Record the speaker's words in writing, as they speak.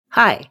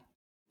Hi,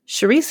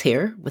 Cherise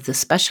here with a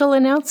special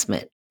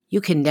announcement.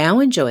 You can now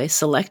enjoy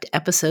select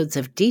episodes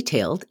of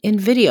Detailed in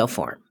video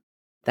form.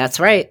 That's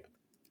right,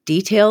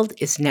 Detailed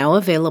is now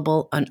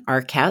available on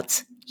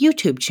RCAT's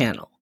YouTube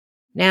channel.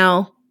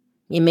 Now,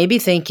 you may be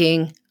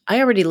thinking, I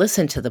already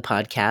listened to the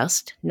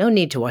podcast, no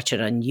need to watch it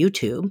on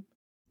YouTube.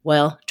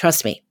 Well,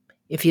 trust me,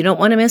 if you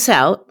don't want to miss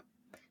out,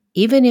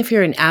 even if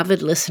you're an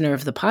avid listener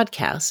of the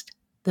podcast,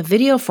 the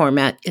video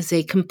format is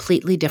a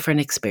completely different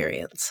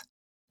experience.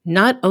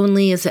 Not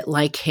only is it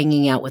like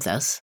hanging out with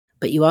us,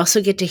 but you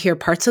also get to hear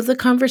parts of the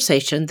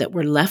conversation that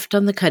were left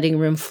on the cutting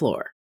room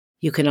floor.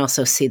 You can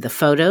also see the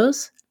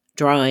photos,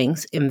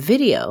 drawings, and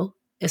video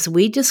as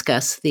we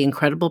discuss the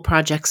incredible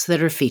projects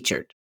that are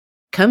featured.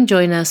 Come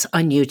join us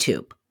on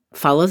YouTube.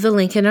 Follow the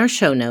link in our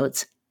show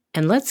notes,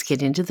 and let's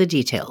get into the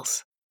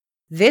details.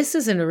 This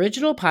is an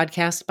original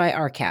podcast by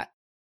RCAT.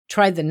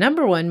 Try the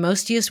 #1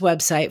 most used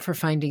website for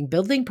finding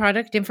building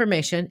product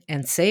information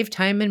and save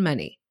time and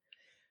money.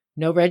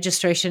 No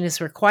registration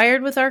is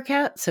required with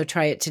RCAT, so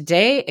try it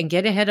today and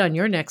get ahead on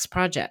your next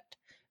project.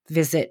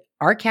 Visit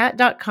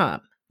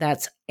rcat.com.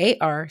 That's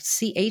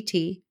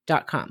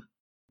ARCAT.com.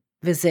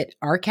 Visit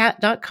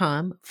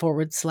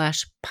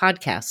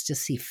rcat.com/podcast to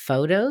see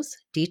photos,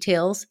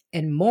 details,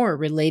 and more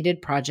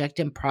related project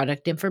and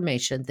product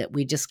information that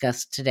we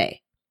discussed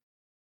today.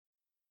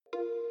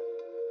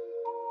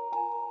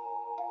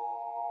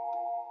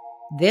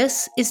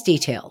 This is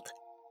Detailed,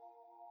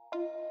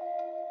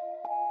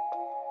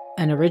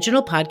 an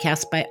original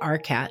podcast by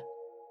RCAT.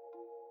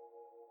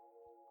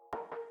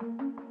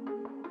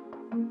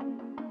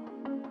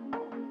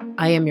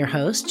 I am your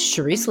host,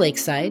 Cherise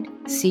Lakeside,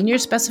 Senior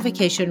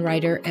Specification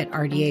Writer at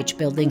RDH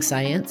Building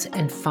Science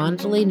and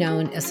fondly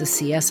known as the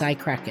CSI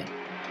Kraken.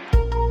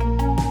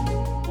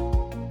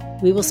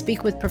 We will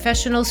speak with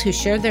professionals who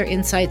share their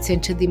insights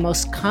into the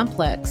most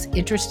complex,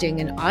 interesting,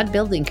 and odd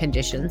building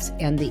conditions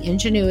and the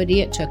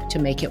ingenuity it took to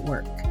make it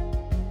work.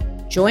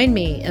 Join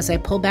me as I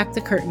pull back the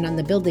curtain on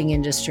the building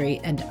industry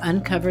and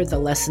uncover the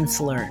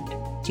lessons learned.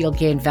 You'll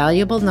gain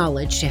valuable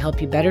knowledge to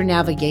help you better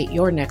navigate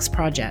your next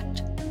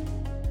project.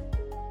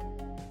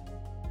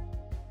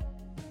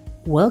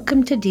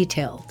 Welcome to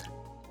Detailed.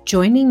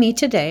 Joining me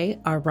today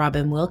are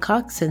Robin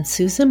Wilcox and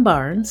Susan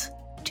Barnes,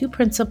 two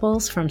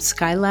principals from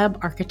Skylab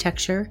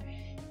Architecture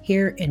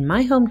here in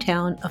my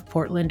hometown of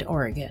Portland,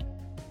 Oregon.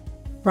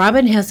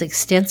 Robin has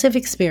extensive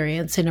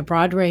experience in a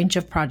broad range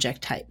of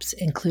project types,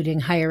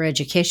 including higher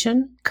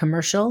education,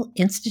 commercial,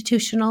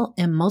 institutional,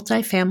 and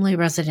multifamily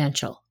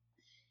residential.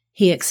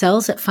 He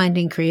excels at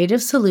finding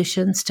creative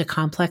solutions to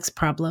complex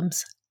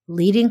problems,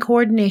 leading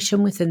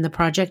coordination within the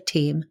project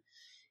team,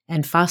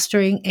 and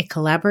fostering a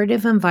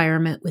collaborative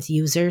environment with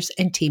users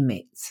and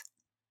teammates.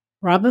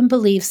 Robin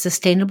believes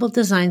sustainable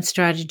design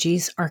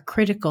strategies are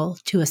critical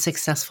to a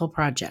successful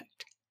project.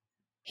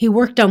 He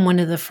worked on one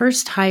of the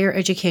first higher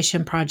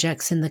education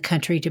projects in the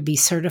country to be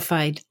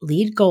certified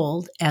LEED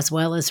Gold, as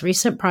well as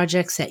recent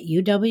projects at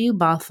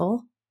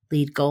UW-Bothell,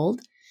 LEED Gold,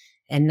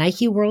 and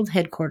Nike World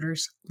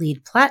Headquarters,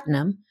 LEED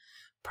Platinum,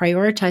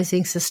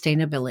 prioritizing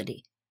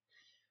sustainability.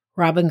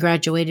 Robin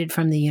graduated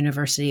from the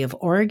University of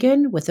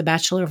Oregon with a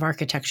Bachelor of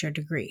Architecture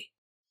degree.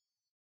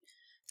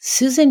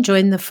 Susan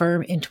joined the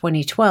firm in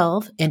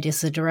 2012 and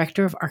is the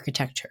Director of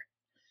Architecture.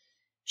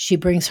 She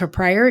brings her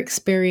prior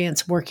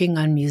experience working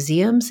on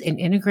museums and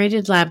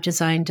integrated lab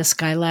design to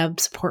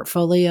Skylab's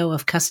portfolio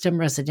of custom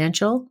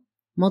residential,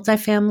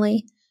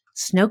 multifamily,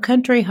 snow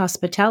country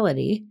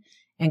hospitality,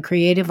 and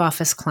creative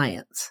office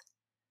clients.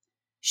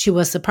 She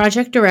was the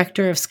project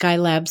director of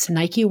Skylab's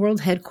Nike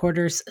World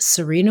Headquarters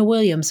Serena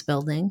Williams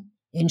building,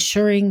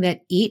 ensuring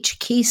that each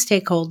key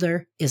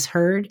stakeholder is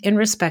heard and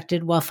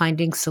respected while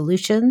finding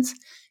solutions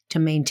to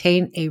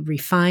maintain a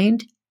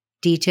refined,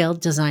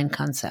 detailed design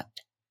concept.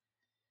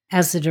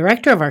 As the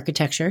Director of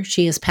Architecture,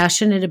 she is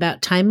passionate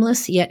about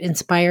timeless yet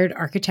inspired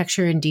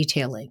architecture and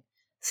detailing,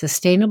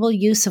 sustainable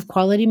use of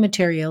quality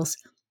materials,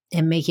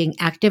 and making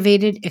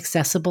activated,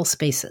 accessible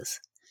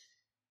spaces.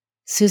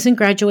 Susan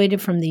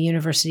graduated from the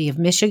University of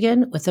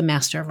Michigan with a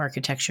Master of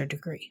Architecture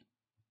degree.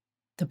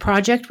 The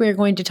project we are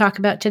going to talk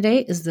about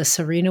today is the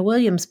Serena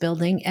Williams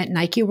building at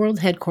Nike World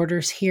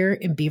Headquarters here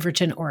in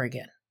Beaverton,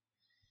 Oregon.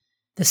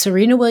 The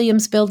Serena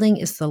Williams building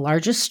is the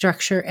largest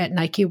structure at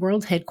Nike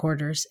World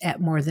Headquarters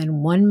at more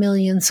than 1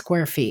 million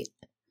square feet.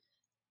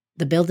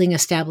 The building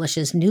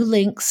establishes new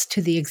links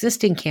to the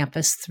existing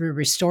campus through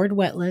restored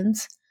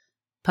wetlands,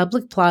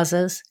 public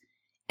plazas,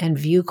 and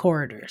view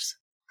corridors.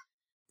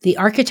 The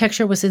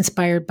architecture was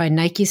inspired by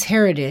Nike's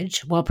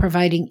heritage while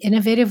providing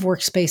innovative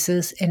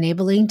workspaces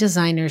enabling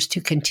designers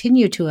to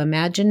continue to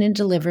imagine and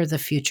deliver the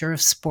future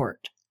of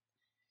sport.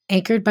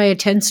 Anchored by a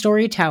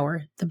 10-story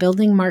tower, the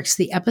building marks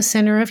the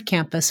epicenter of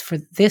campus for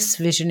this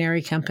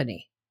visionary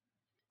company.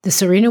 The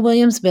Serena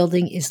Williams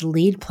building is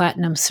LEED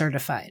Platinum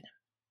certified.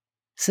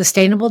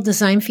 Sustainable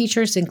design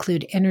features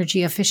include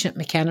energy-efficient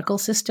mechanical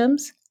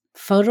systems,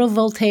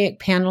 photovoltaic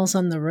panels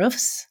on the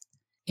roofs,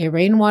 a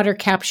rainwater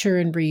capture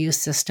and reuse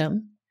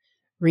system,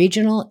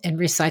 regional and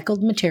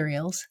recycled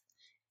materials,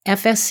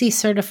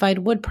 FSC-certified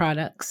wood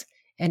products,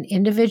 and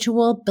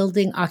individual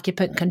building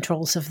occupant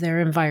controls of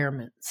their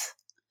environments.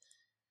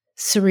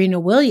 Serena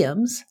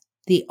Williams,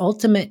 the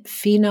ultimate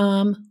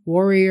phenom,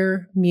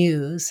 warrior,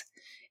 muse,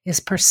 is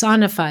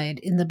personified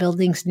in the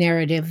building's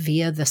narrative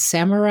via the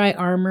samurai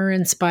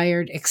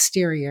armor-inspired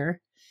exterior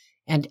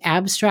and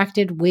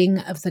abstracted wing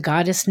of the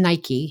goddess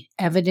Nike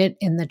evident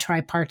in the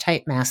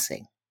tripartite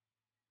massing.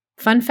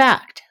 Fun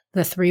fact,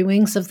 the three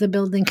wings of the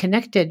building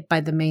connected by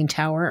the main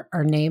tower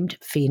are named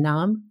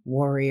Phenom,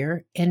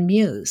 Warrior, and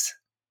Muse.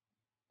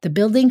 The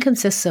building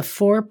consists of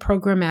 4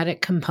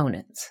 programmatic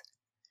components: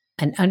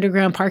 an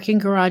underground parking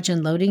garage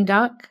and loading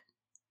dock,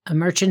 a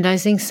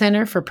merchandising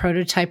center for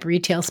prototype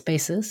retail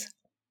spaces,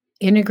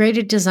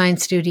 integrated design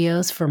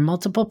studios for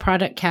multiple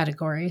product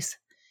categories,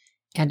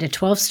 and a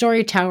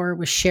 12-story tower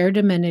with shared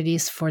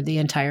amenities for the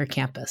entire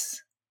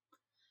campus.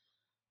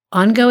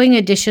 Ongoing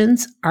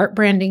additions, art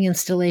branding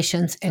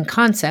installations, and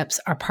concepts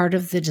are part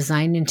of the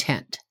design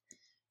intent.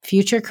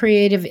 Future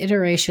creative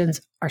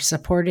iterations are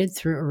supported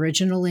through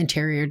original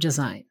interior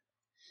design.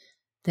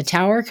 The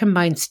tower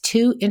combines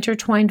 2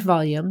 intertwined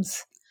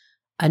volumes,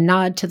 a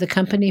nod to the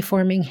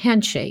company-forming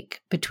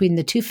handshake between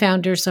the 2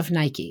 founders of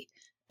Nike,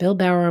 Bill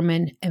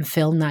Bowerman and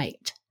Phil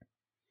Knight.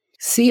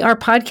 See our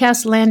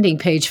podcast landing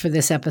page for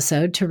this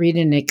episode to read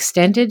an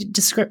extended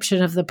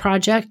description of the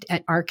project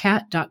at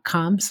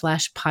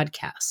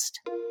arcat.com/podcast.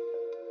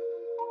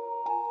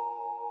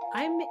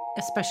 I'm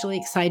especially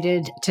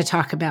excited to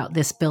talk about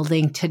this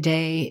building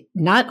today,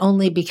 not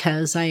only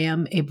because I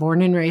am a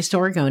born and raised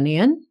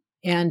Oregonian,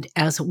 and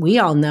as we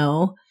all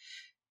know,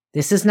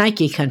 this is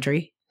Nike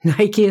country.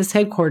 Nike is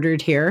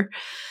headquartered here,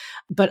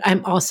 but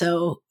I'm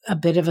also a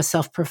bit of a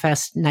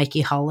self-professed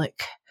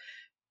Nike-holic,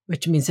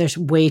 which means there's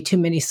way too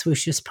many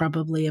swooshes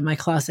probably in my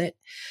closet.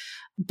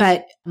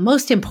 But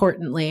most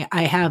importantly,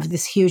 I have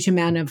this huge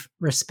amount of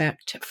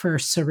respect for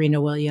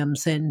Serena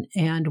Williams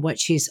and what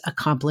she's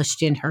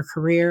accomplished in her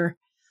career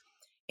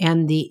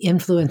and the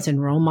influence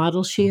and role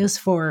model she is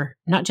for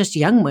not just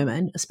young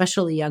women,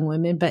 especially young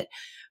women, but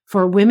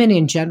for women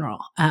in general.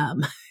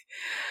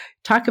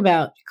 Talk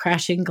about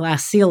crashing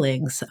glass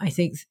ceilings. I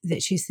think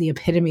that she's the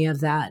epitome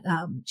of that.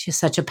 She's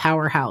such a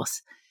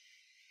powerhouse.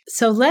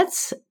 So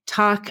let's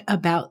talk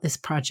about this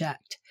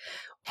project.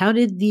 How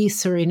did the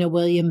Serena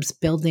Williams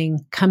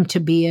building come to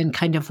be, and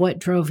kind of what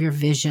drove your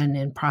vision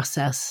and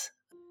process?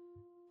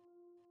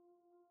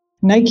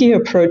 Nike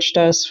approached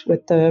us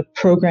with the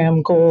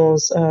program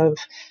goals of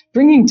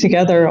bringing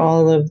together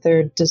all of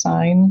their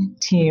design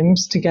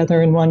teams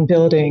together in one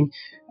building.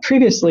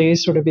 Previously,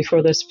 sort of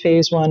before this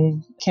phase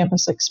 1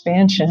 campus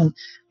expansion,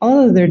 all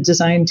of their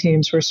design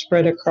teams were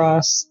spread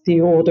across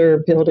the older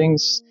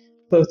buildings,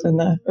 both in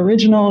the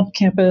original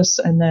campus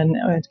and then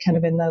kind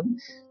of in the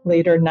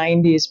later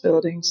 90s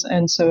buildings.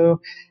 And so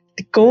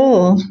the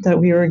goal that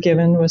we were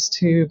given was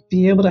to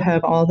be able to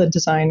have all the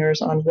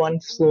designers on one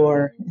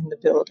floor in the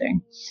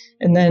building.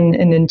 And then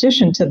in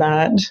addition to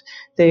that,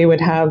 they would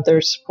have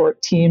their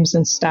support teams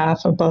and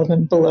staff above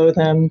and below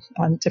them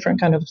on different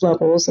kind of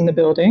levels in the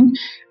building,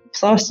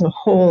 plus a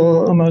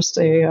whole, almost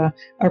a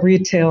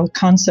retail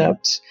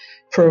concept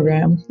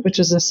program, which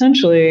is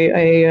essentially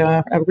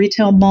a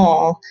retail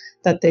mall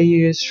that they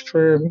use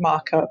for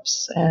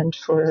mock-ups and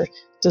for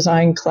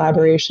design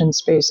collaboration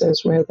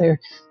spaces where they're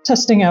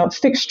testing out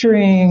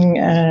fixturing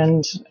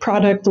and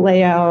product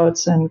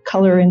layouts and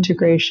color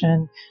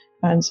integration.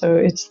 And so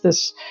it's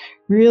this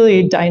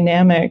really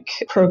dynamic,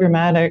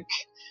 programmatic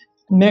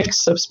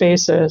mix of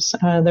spaces.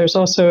 There's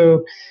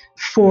also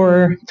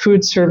 4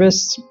 food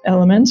service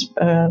elements,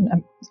 a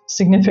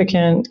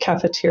significant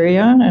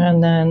cafeteria,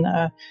 and then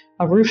a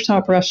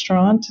rooftop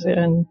restaurant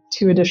and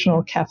 2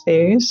 additional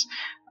cafes,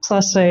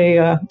 plus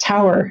a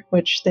tower,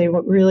 which they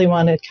really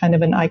wanted kind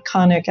of an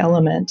iconic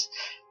element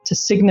to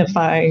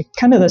signify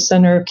kind of the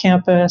center of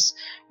campus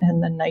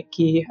and the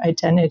Nike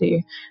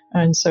identity.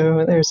 And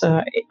so there's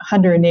a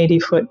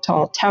 180-foot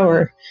tall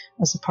tower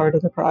as a part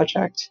of the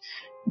project.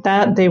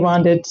 That they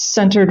wanted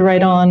centered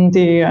right on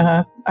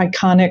the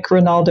iconic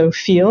Ronaldo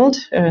field.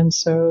 And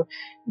so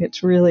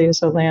it really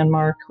is a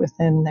landmark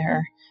within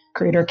their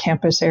greater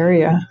campus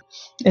area.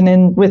 And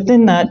then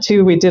within that,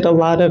 too, we did a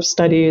lot of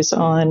studies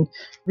on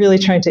really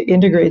trying to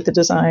integrate the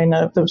design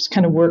of those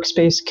kind of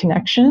workspace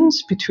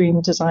connections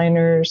between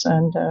designers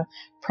and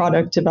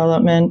product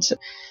development,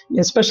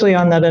 especially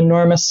on that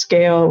enormous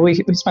scale. We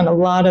spent a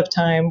lot of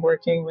time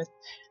working with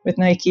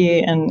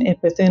Nike and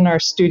within our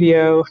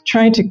studio,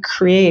 trying to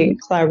create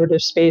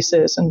collaborative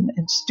spaces and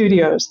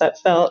studios that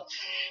felt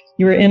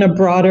you were in a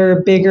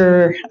broader,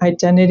 bigger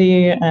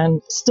identity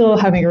and still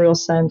having a real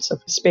sense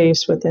of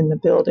space within the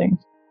building.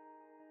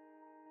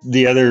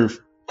 The other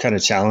kind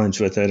of challenge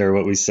with it, or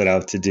what we set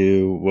out to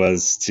do,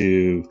 was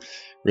to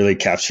really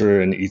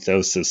capture an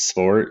ethos of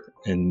sport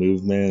and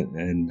movement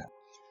and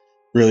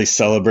really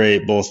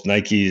celebrate both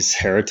Nike's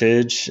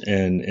heritage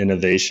and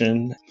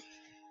innovation.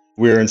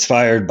 We were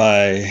inspired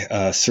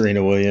by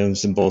Serena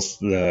Williams in both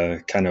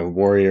the kind of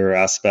warrior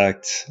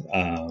aspect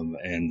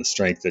and the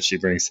strength that she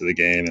brings to the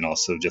game, and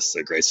also just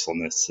the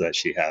gracefulness that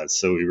she has.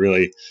 So we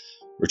really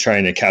we're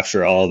trying to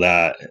capture all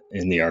that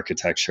in the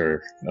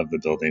architecture of the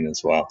building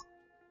as well.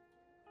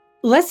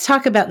 Let's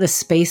talk about the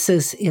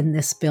spaces in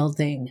this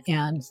building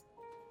and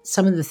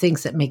some of the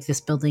things that make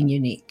this building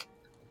unique.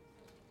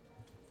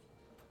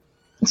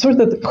 Sort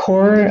of the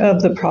core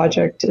of the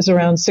project is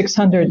around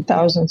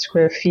 600,000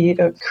 square feet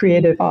of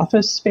creative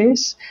office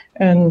space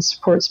and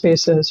support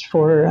spaces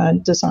for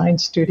design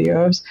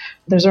studios.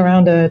 There's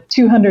around a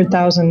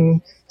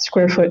 200,000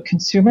 square foot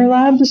consumer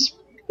labs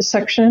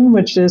section,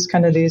 which is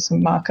kind of these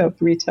mock-up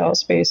retail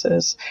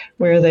spaces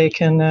where they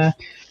can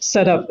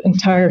set up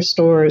entire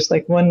stores.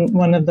 Like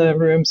one of the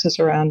rooms is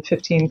around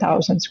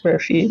 15,000 square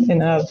feet in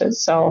and of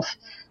itself,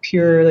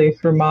 purely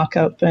for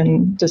mock-up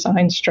and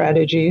design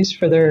strategies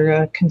for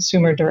their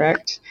consumer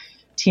direct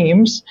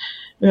teams.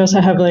 We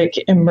also have like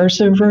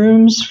immersive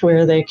rooms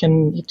where they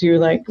can do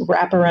like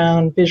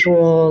wraparound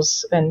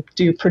visuals and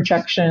do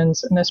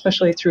projections. And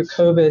especially through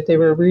COVID, they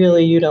were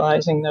really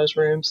utilizing those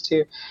rooms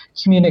to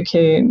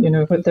communicate,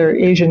 with their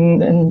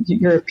Asian and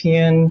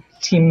European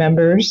team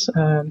members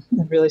and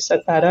really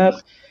set that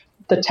up.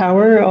 The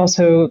tower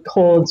also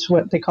holds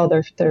what they call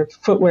their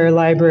footwear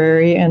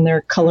library and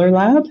their color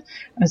lab.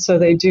 And so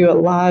they do a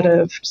lot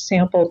of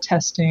sample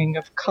testing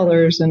of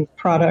colors and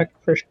product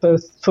for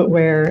both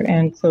footwear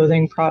and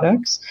clothing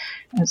products.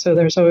 And so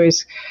there's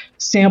always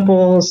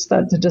samples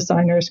that the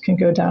designers can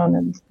go down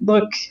and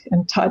look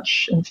and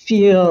touch and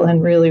feel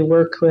and really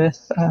work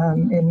with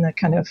in the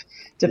kind of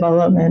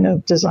development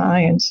of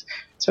designs.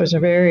 So it's a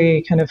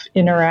very kind of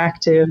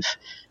interactive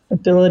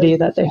ability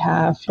that they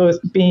have, both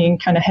being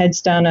kind of heads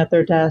down at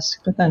their desk,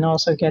 but then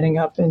also getting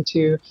up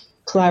into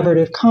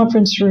collaborative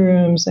conference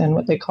rooms and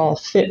what they call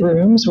fit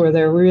rooms, where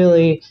they're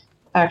really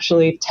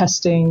actually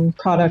testing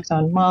product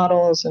on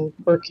models and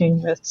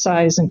working with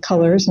size and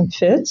colors and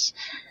fits.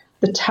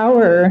 The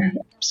tower,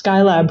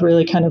 Skylab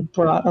really kind of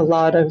brought a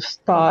lot of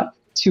thought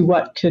to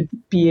what could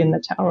be in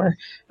the tower.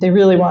 They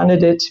really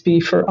wanted it to be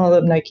for all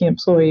of Nike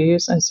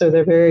employees, and so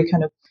they're very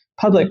kind of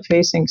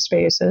public-facing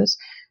spaces,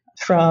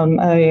 from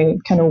a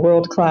kind of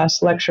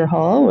world-class lecture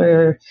hall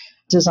where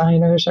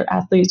designers or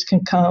athletes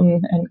can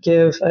come and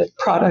give a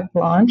product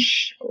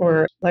launch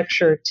or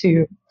lecture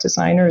to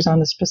designers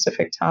on a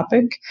specific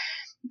topic.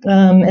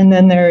 And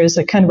then there is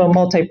a kind of a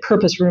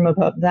multi-purpose room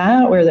above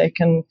that where they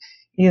can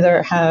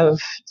either have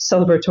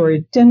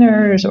celebratory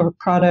dinners or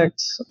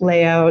product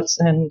layouts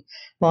and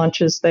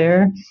launches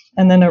there.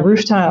 And then a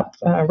rooftop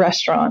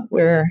restaurant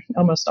where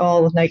almost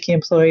all Nike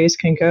employees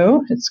can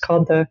go. It's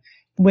called the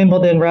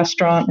Wimbledon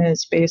restaurant, and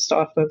it's based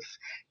off of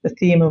the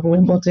theme of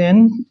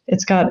Wimbledon.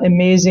 It's got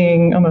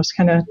amazing, almost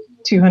kind of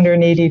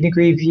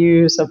 280-degree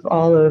views of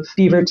all of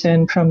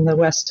Beaverton from the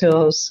West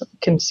Hills. You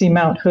can see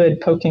Mount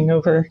Hood poking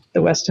over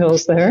the West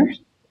Hills there.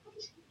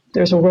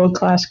 There's a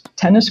world-class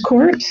tennis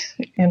court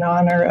in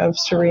honor of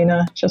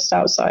Serena just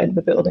outside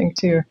the building,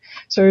 too.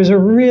 So there's a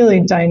really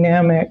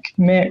dynamic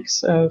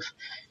mix of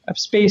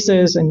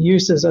spaces and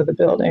uses of the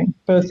building,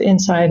 both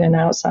inside and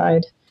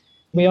outside.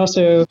 We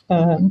also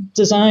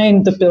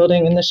designed the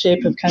building in the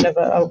shape of kind of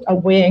a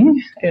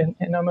wing,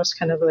 and almost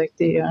kind of like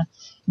the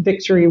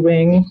victory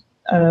wing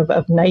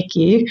of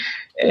Nike,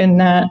 in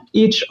that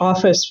each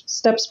office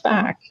steps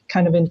back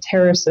kind of in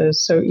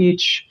terraces. So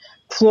each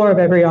floor of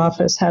every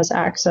office has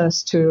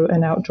access to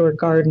an outdoor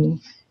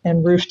garden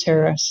and roof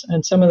terrace.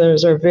 And some of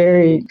those are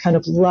very kind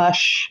of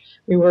lush.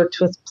 We worked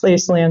with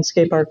Place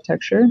Landscape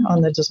Architecture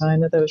on the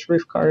design of those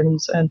roof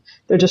gardens, and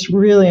they're just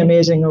really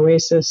amazing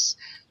oasis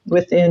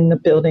within the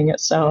building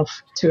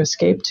itself to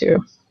escape to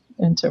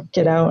and to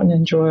get out and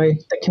enjoy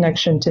the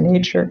connection to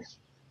nature.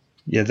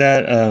 Yeah,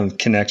 that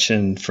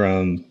connection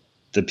from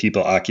the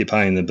people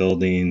occupying the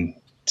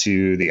building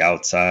to the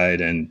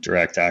outside and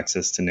direct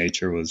access to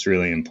nature was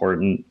really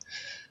important.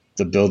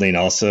 The building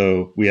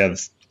also, we have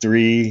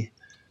 3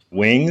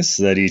 wings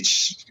that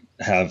each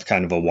have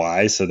kind of a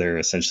Y, so they're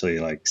essentially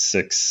like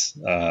 6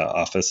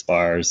 office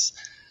bars,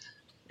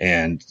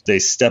 and they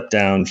step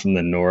down from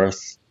the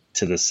north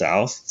to the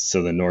south.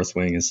 So the north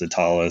wing is the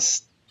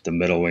tallest, the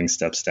middle wing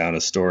steps down a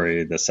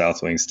story, the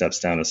south wing steps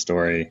down a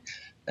story,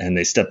 and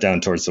they step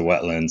down towards the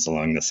wetlands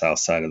along the south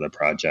side of the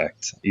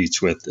project, each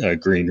with a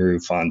green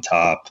roof on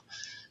top,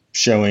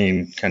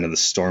 showing kind of the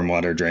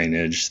stormwater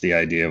drainage, the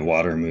idea of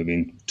water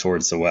moving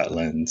towards the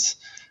wetlands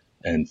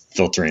and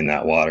filtering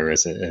that water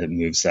as it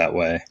moves that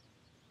way.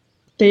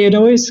 They had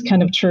always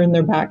kind of turned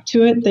their back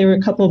to it. There were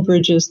a couple of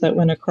bridges that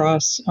went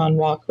across on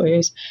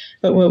walkways,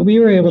 but what we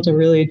were able to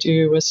really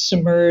do was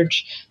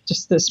submerge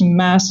just this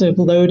massive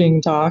loading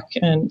dock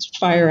and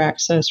fire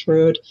access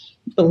road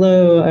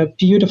below a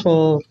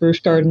beautiful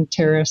roof garden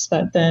terrace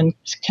that then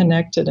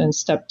connected and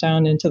stepped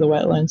down into the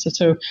wetlands. And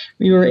so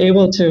we were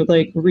able to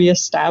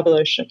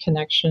reestablish a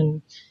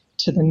connection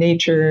to the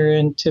nature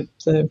and to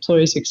the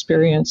employees'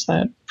 experience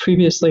that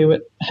previously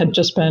had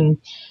just been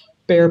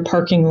bare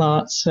parking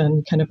lots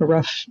and kind of a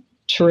rough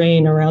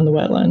terrain around the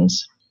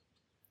wetlands.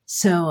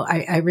 So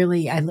I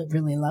really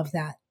love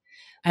that.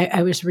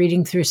 I was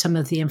reading through some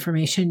of the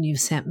information you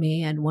sent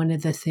me, and one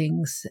of the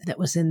things that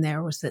was in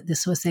there was that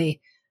this was a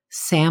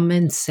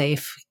salmon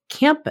safe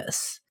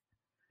campus.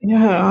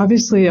 Yeah,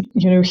 obviously,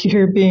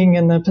 here being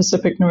in the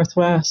Pacific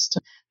Northwest,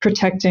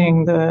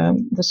 protecting the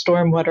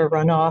stormwater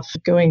runoff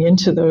going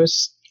into the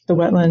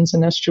wetlands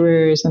and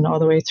estuaries and all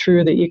the way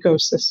through the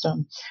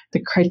ecosystem.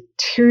 The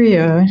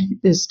criteria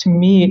is to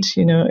meet,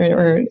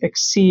 or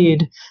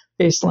exceed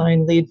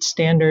baseline lead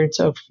standards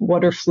of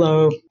water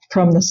flow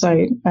from the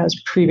site as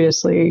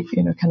previously,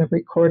 kind of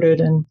recorded.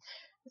 And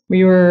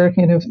we were,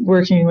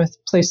 working with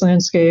Place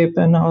Landscape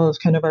and all of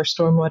kind of our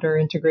stormwater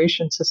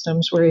integration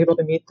systems, we're able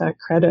to meet that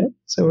credit.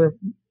 So we're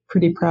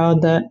pretty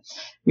proud that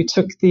we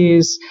took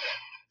these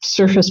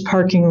surface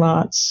parking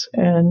lots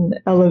and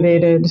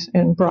elevated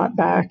and brought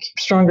back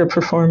stronger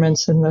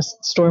performance in the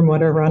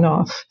stormwater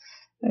runoff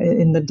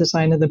in the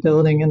design of the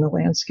building and the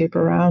landscape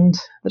around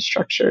the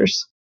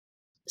structures.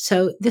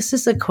 So this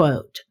is a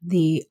quote,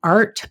 "The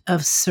art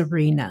of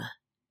Serena."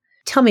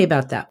 Tell me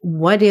about that.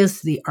 What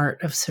is the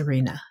art of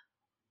Serena?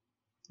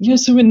 Yeah,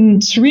 so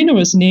when Serena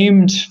was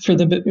named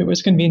it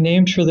was going to be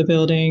named for the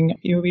building,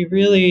 we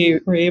really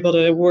were able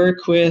to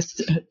work with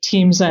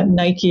teams at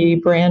Nike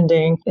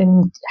branding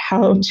and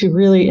how to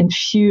really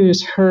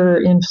infuse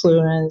her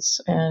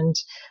influence and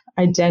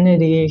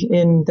identity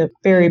in the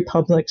very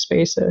public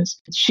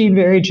spaces. She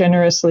very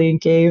generously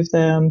gave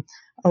them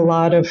a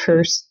lot of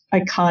her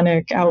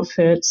iconic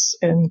outfits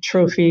and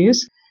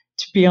trophies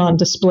to be on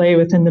display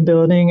within the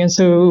building. And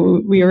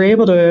so we were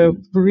able to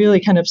really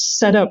kind of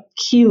set up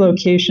key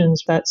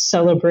locations that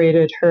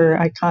celebrated her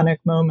iconic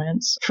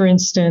moments. For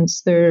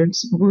instance,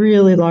 there's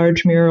really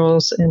large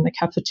murals in the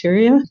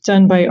cafeteria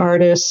done by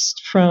artists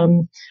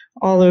from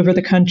all over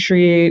the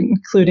country,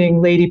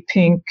 including Lady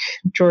Pink,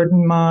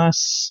 Jordan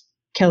Moss,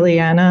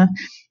 Kellyanna,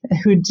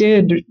 who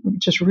did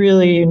just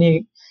really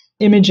unique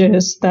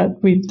images that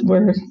we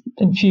were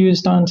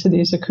infused onto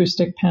these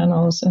acoustic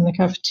panels in the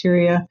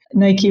cafeteria.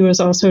 Nike was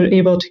also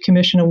able to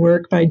commission a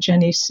work by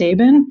Jenny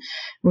Sabin,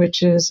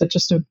 which is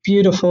just a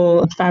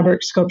beautiful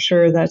fabric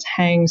sculpture that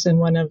hangs in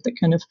one of the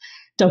kind of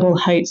double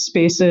height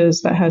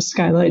spaces that has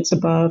skylights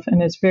above.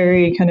 And it's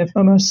very kind of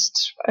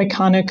almost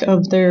iconic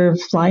of their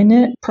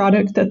Flyknit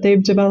product that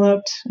they've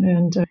developed,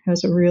 and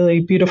has a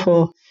really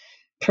beautiful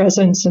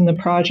presence in the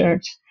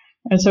project.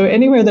 And so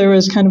anywhere there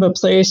was kind of a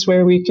place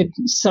where we could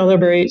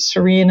celebrate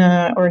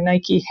Serena or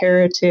Nike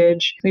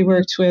heritage, we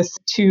worked with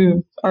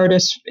two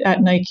artists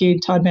at Nike,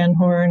 Todd Van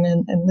Horn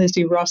and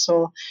Lizzie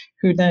Russell,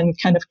 who then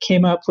kind of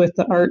came up with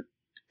the art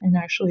and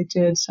actually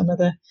did some of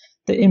the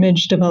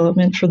image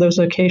development for those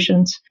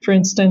locations. For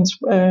instance,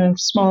 a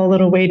small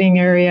little waiting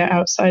area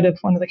outside of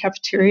one of the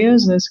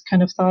cafeterias is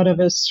kind of thought of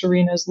as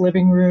Serena's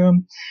living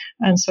room.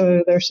 And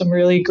so there's some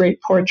really great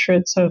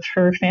portraits of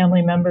her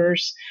family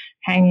members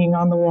hanging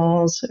on the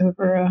walls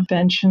over a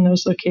bench in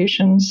those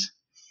locations.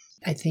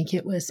 I think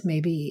it was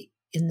maybe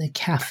in the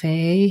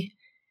cafe.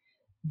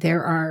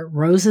 There are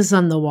roses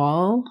on the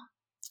wall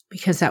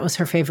because that was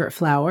her favorite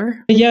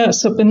flower.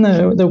 Yes, up in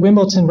the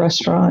Wimbledon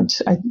restaurant,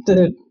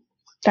 the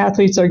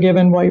athletes are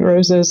given white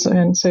roses,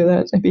 and so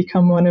that it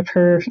become one of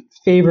her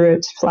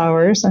favorite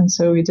flowers. And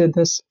so we did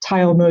this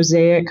tile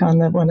mosaic on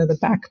one of the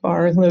back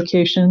bar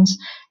locations.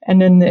 And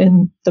then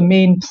in the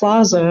main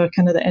plaza,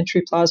 kind of the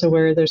entry plaza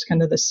where there's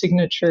kind of the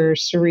signature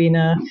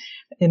Serena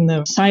in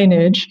the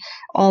signage,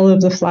 all of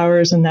the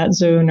flowers in that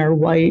zone are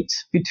white,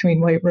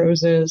 between white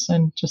roses,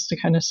 and just to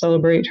kind of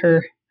celebrate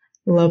her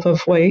love of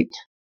white.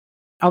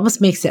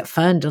 Almost makes it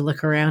fun to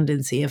look around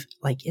and see if,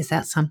 is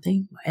that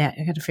something?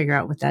 I got to figure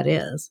out what that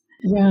is.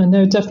 Yeah,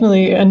 no,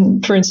 definitely.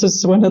 And for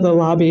instance, one of the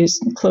lobbies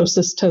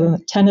closest to the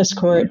tennis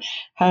court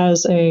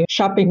has a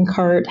shopping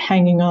cart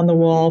hanging on the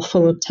wall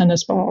full of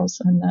tennis balls.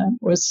 And that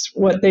was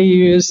what they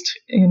used,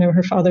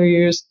 her father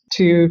used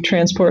to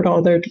transport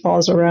all their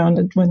balls around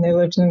when they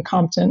lived in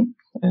Compton.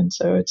 And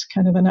so it's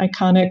kind of an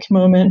iconic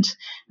moment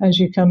as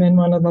you come in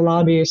one of the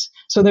lobbies.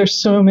 So there's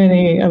so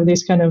many of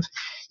these kind of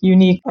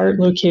unique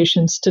art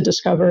locations to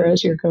discover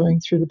as you're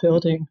going through the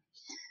building.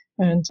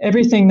 And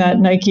everything that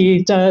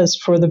Nike does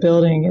for the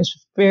building is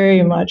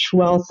very much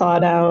well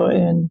thought out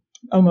and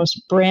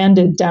almost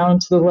branded down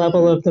to the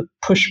level of the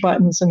push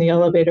buttons in the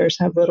elevators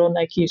have little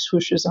Nike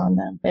swooshes on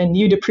them. And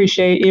you'd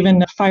appreciate even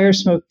the fire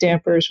smoke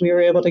dampers. We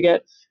were able to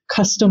get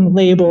custom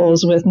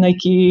labels with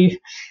Nike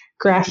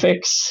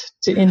graphics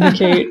to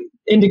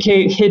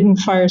indicate hidden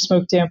fire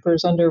smoke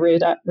dampers under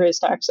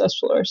raised access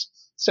floors.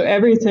 So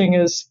everything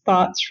is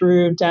thought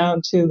through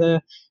down to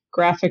the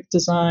graphic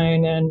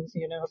design and,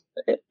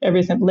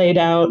 everything laid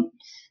out,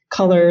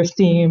 color,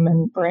 theme,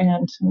 and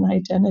brand and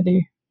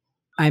identity.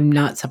 I'm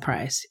not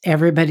surprised.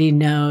 Everybody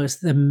knows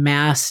the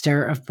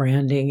master of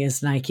branding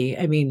is Nike.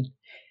 I mean,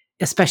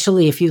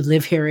 especially if you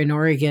live here in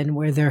Oregon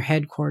where they're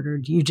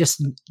headquartered, you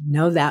just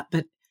know that.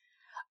 But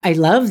I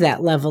love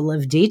that level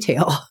of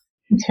detail.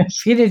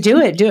 Yes. If you're going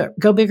to do it.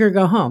 Go big or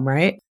go home,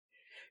 right?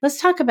 Let's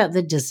talk about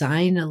the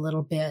design a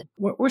little bit.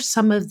 What were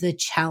some of the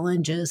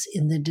challenges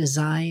in the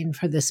design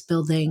for this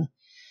building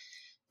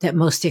that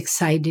most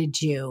excited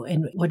you?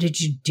 And what did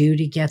you do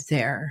to get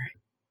there?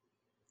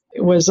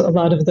 It was a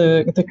lot of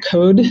the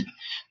code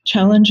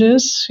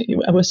challenges.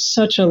 It was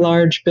such a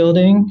large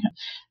building.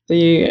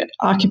 the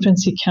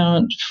occupancy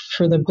count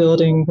for the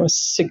building was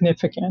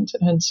significant.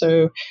 And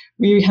so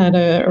we had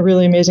a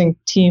really amazing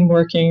team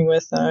working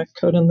with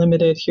Code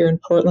Unlimited here in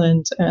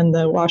Portland and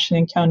the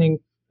Washington County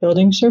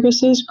Building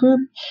Services group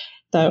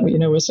that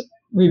was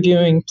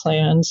reviewing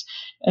plans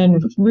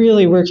and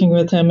really working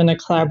with them in a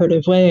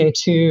collaborative way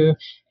to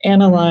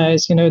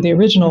analyze, the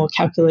original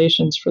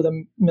calculations for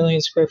the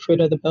million square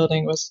foot of the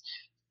building was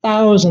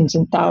thousands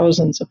and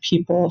thousands of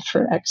people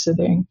for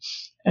exiting.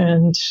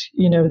 And,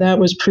 that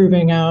was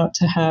proving out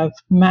to have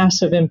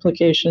massive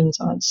implications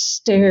on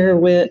stair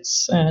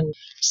widths and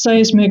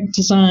seismic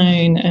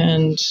design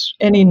and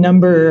any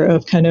number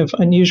of kind of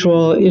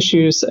unusual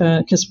issues,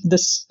 because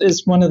this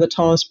is one of the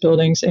tallest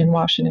buildings in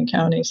Washington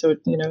County. So,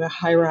 the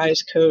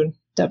high-rise code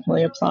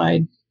definitely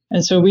applied.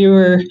 And so we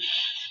were,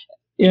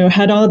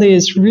 had all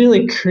these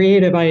really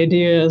creative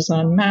ideas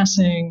on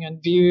massing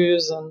and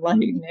views and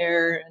light and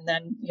air, and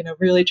then,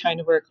 really trying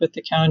to work with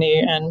the county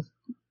and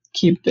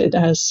keep it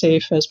as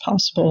safe as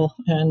possible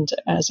and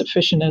as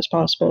efficient as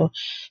possible.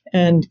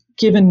 And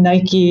given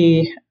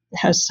Nike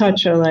has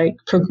such a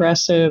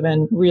progressive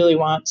and really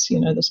wants,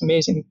 this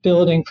amazing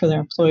building for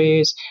their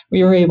employees,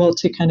 we were able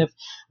to kind of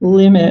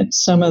limit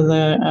some of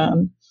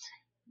the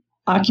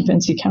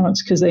occupancy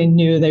counts because they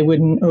knew they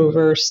wouldn't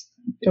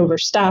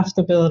overstaff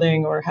the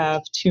building or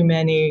have too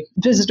many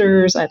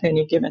visitors at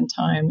any given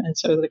time. And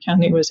so the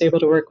county was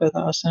able to work with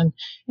us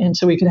and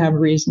so we could have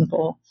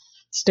reasonable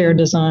stair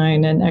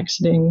design and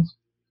exiting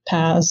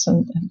paths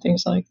and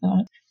things like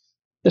that.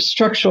 The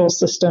structural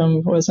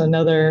system was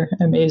another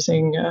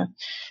amazing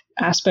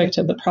aspect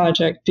of the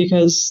project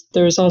because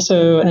there's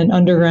also an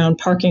underground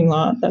parking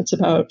lot that's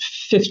about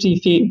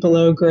 50 feet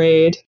below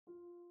grade.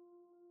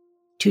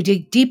 To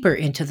dig deeper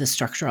into the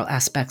structural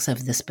aspects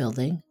of this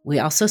building, we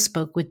also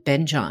spoke with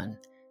Ben John,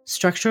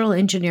 structural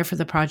engineer for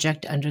the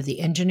project under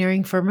the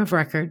engineering firm of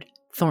record,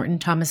 Thornton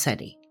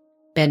Tomasetti.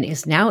 Ben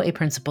is now a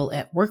principal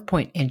at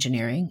WorkPoint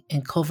Engineering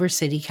in Culver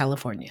City,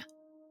 California.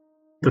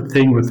 The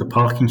thing with the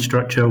parking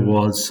structure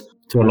was,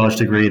 to a large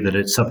degree, that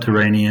it's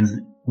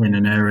subterranean in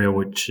an area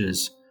which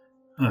is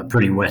a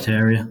pretty wet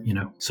area,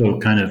 so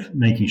kind of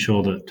making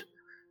sure that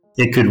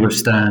it could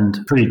withstand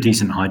pretty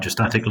decent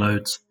hydrostatic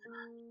loads.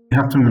 You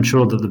have to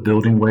ensure that the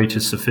building weight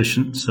is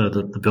sufficient so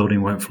that the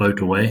building won't float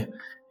away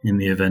in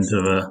the event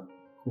of a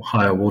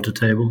higher water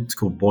table. It's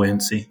called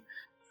buoyancy.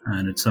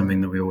 And it's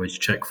something that we always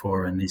check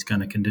for in these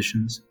kind of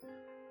conditions.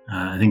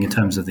 I think in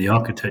terms of the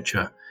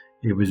architecture,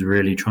 it was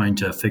really trying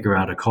to figure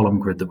out a column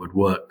grid that would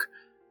work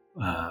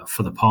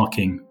for the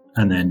parking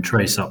and then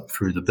trace up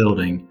through the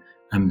building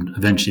and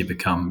eventually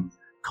become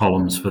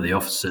columns for the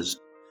offices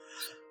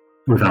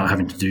without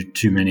having to do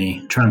too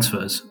many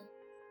transfers.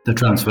 The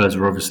transfers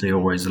were obviously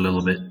always a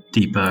little bit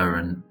deeper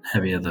and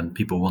heavier than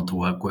people want to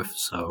work with.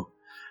 So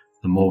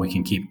the more we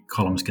can keep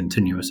columns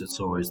continuous, it's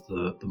always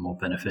the more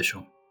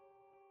beneficial.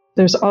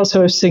 There's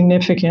also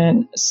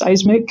significant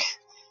seismic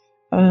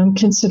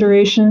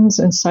considerations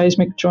and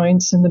seismic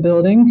joints in the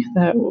building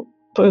that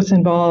both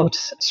involved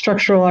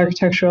structural,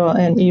 architectural,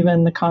 and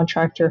even the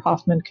contractor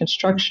Hoffman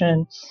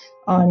Construction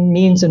on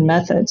means and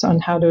methods on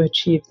how to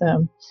achieve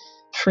them.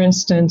 For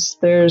instance,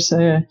 there's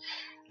a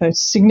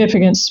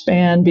significant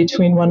span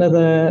between one of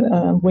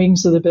the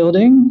wings of the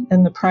building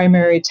and the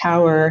primary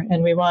tower,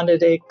 and we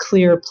wanted a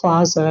clear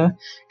plaza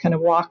kind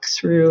of walk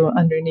through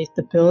underneath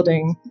the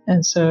building.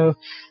 And so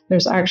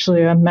there's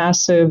actually a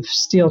massive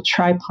steel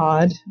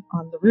tripod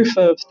on the roof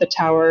of the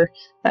tower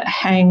that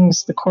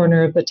hangs the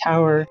corner of the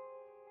tower.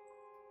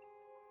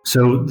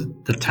 So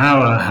the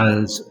tower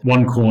has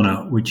one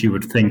corner which you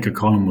would think a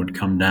column would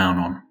come down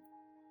on.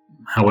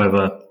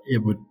 However,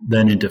 it would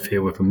then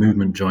interfere with a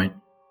movement joint.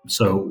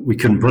 So we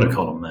couldn't put a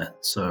column there.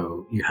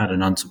 So you had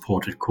an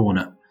unsupported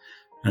corner.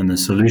 And the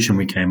solution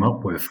we came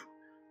up with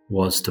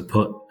was to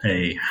put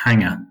a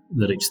hanger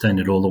that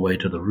extended all the way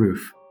to the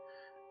roof.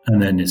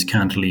 And then it's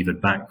cantilevered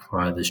back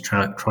via this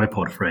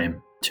tripod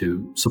frame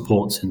to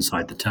supports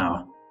inside the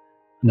tower.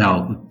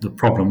 Now, the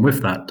problem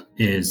with that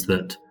is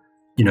that,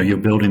 you're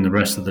building the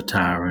rest of the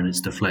tower and it's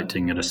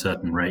deflecting at a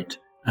certain rate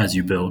as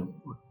you build.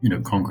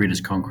 Concrete is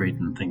concrete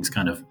and things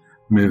kind of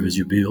move as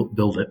you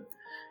build it.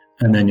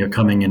 And then you're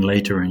coming in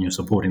later and you're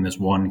supporting this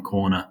one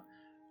corner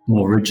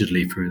more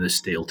rigidly through this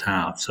steel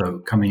tower. So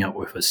coming up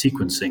with a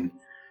sequencing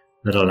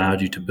that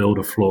allowed you to build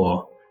a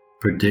floor,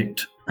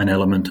 predict an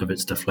element of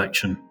its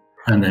deflection,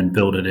 and then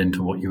build it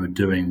into what you were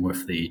doing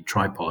with the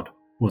tripod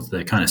was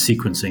the kind of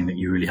sequencing that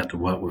you really had to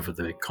work with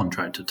the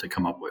contractor to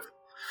come up with,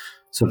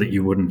 so that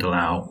you wouldn't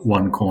allow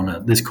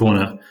this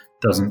corner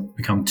doesn't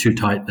become too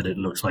tight that it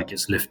looks like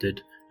it's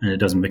lifted, and it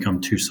doesn't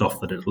become too soft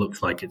that it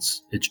looks like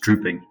it's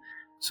drooping.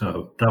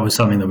 So that was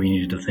something that we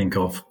needed to think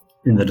of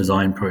in the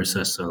design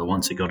process, so that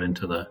once it got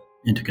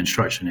into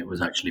construction, it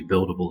was actually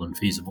buildable and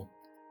feasible.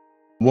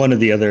 One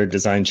of the other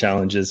design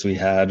challenges we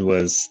had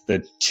was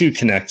the two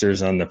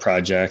connectors on the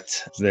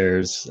project.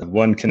 There's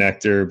one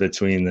connector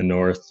between the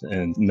north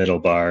and middle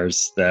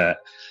bars that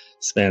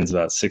spans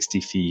about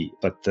 60 feet.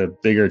 But the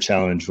bigger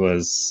challenge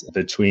was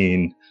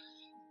between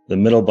the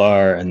middle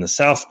bar and the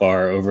south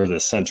bar over the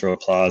central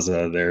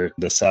plaza. They're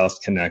the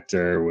south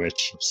connector,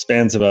 which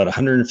spans about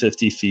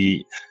 150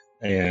 feet.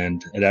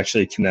 And it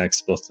actually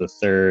connects both the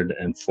third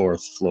and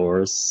fourth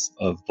floors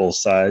of both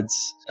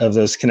sides of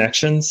those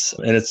connections.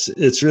 And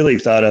it's really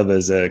thought of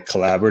as a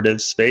collaborative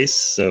space.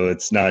 So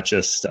it's not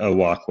just a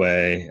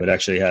walkway. It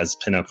actually has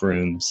pinup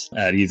rooms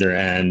at either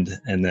end.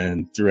 And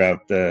then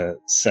throughout the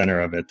center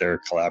of it, there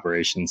are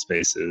collaboration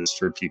spaces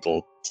for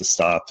people to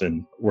stop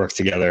and work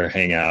together,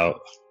 hang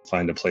out,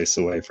 find a place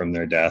away from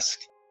their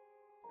desk.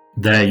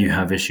 There you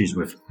have issues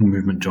with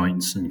movement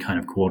joints and kind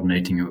of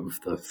coordinating it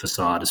with the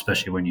facade,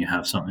 especially when you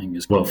have something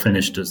as well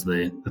finished as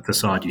the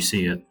facade. You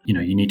see it,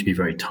 you need to be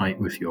very tight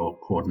with your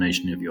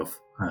coordination of your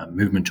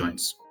movement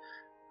joints,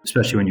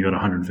 especially when you've got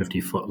a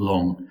 150-foot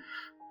long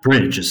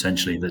bridge,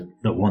 essentially,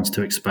 that wants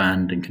to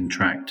expand and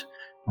contract.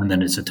 And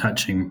then it's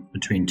attaching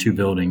between two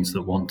buildings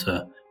that want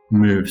to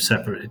move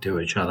separately to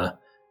each other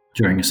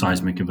during a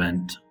seismic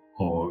event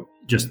or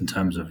just in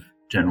terms of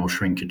general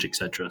shrinkage,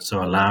 etc.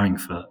 So allowing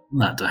for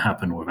that to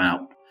happen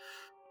without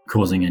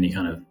causing any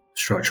kind of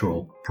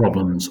structural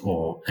problems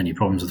or any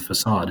problems with the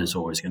facade is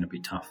always going to be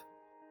tough.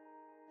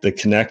 The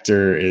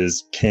connector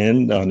is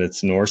pinned on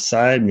its north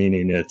side,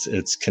 meaning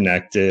it's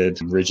connected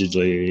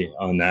rigidly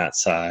on that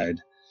side,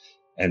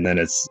 and then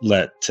it's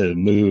let to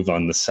move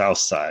on the south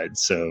side.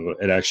 So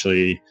it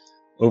actually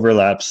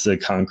overlaps the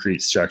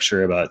concrete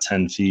structure about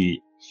 10 feet,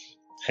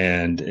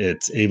 and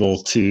it's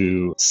able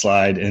to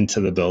slide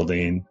into the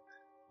building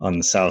on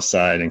the south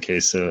side in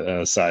case of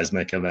a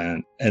seismic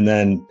event. And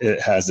then it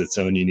has its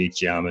own unique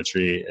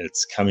geometry.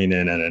 It's coming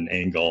in at an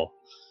angle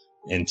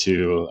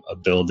into a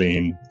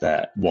building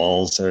that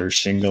walls are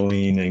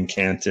shingling and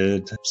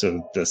canted.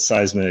 So the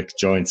seismic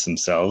joints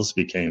themselves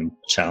became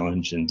a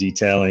challenge in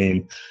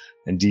detailing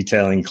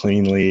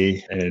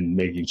cleanly and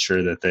making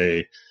sure that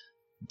they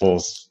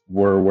both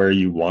were where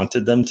you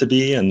wanted them to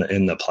be in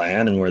the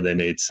plan and where they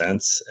made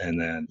sense, and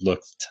then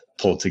looked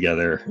pulled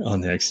together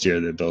on the exterior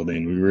of the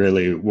building. We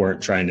really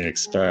weren't trying to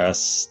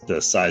express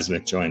the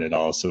seismic joint at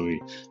all, so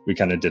we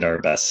kind of did our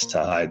best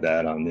to hide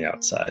that on the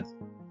outside.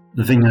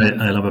 The thing that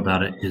I love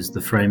about it is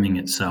the framing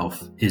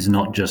itself is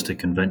not just a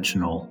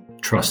conventional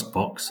truss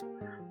box.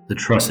 The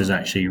truss is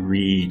actually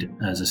read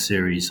as a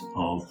series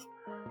of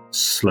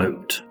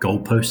sloped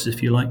goalposts,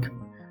 if you like.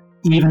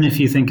 Even if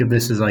you think of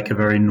this as like a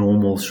very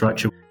normal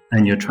structure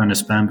and you're trying to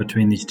span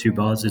between these two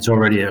bars, it's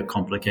already a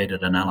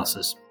complicated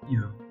analysis.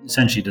 You're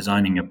essentially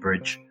designing a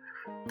bridge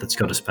that's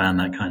got to span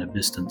that kind of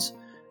distance.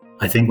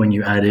 I think when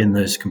you add in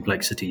those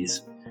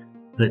complexities,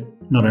 that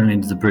not only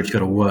does the bridge got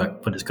to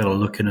work, but it's got to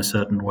look in a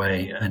certain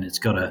way and it's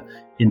got to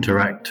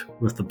interact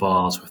with the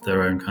bars with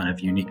their own kind of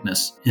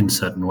uniqueness in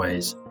certain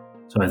ways.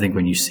 So I think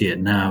when you see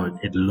it now,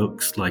 it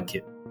looks like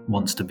it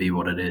wants to be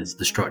what it is,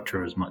 the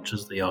structure as much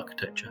as the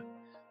architecture.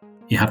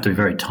 You have to be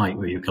very tight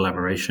with your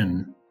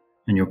collaboration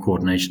and your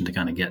coordination to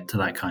kind of get to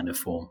that kind of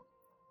form.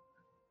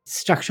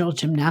 Structural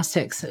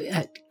gymnastics,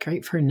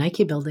 great for a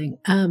Nike building.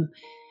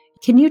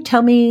 Can you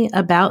tell me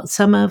about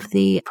some of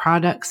the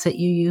products that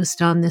you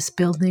used on this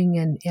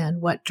building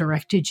and what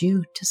directed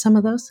you to some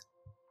of those?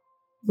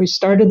 We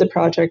started the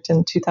project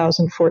in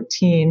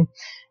 2014,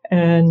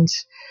 and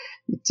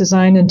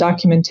design and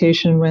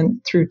documentation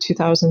went through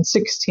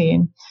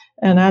 2016.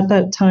 And at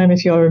that time,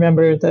 if you all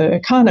remember, the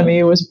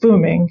economy was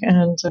booming,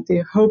 and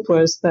the hope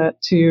was that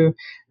to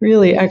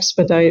really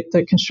expedite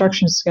the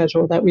construction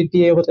schedule, that we'd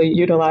be able to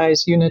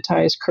utilize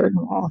unitized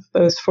curtain wall,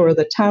 both for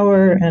the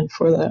tower and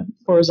for the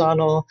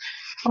horizontal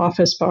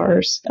office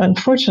bars.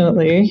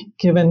 Unfortunately,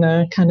 given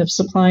the kind of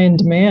supply and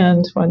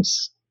demand,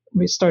 once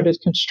we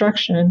started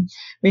construction,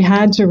 we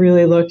had to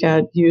really look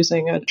at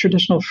using a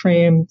traditional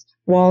framed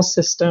wall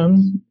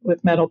system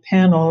with metal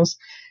panels.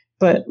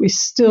 But we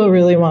still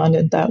really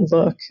wanted that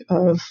look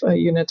of a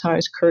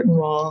unitized curtain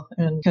wall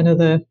and kind of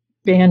the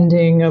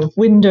banding of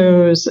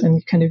windows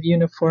and kind of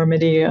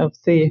uniformity of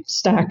the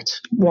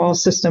stacked wall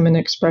system and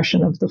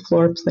expression of the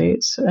floor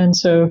plates. And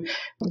so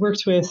I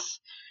worked with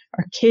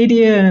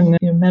Arcadia and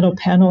metal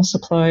panel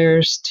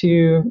suppliers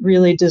to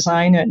really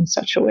design it in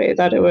such a way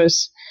that it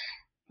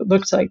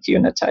looked like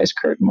unitized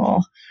curtain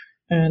wall,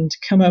 and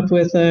come up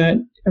with a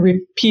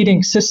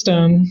repeating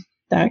system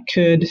that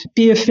could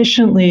be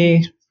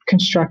efficiently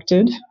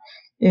constructed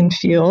in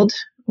field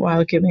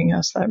while giving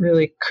us that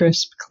really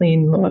crisp,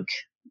 clean look.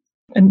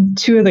 And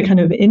two of the kind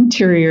of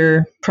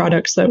interior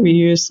products that we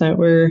use that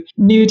were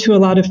new to a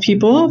lot of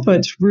people,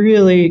 but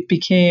really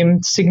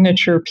became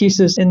signature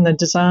pieces in the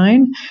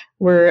design,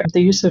 were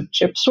the use of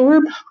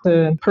gypsorb,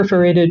 the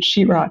perforated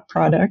sheetrock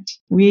product.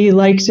 We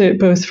liked it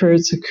both for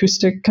its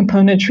acoustic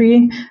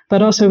componentry,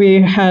 but also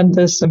we had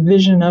this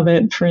vision of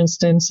it, for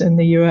instance, in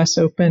the US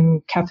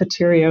Open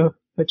cafeteria,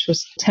 which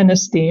was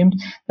tennis themed,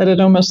 that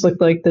it almost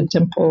looked like the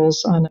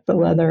dimples on the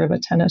leather of a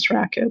tennis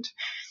racket.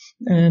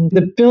 And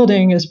the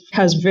building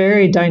has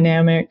very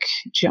dynamic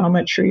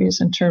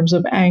geometries in terms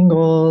of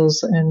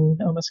angles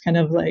and almost kind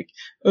of like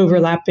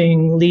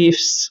overlapping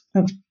leaves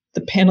of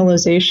the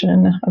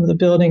panelization of the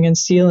building and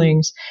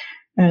ceilings.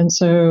 And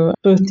so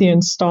both the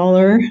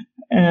installer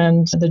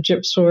and the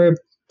gypsorb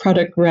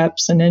product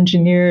reps and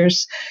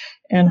engineers,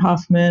 and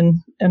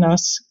Hoffman and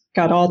us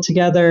got all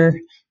together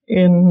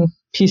in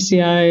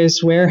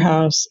PCI's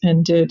warehouse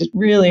and did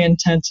really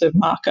intensive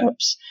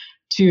mock-ups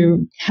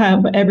to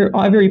have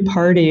every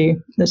party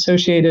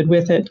associated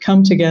with it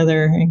come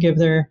together and give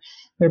their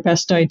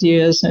best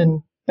ideas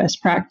and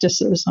best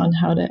practices on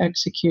how to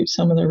execute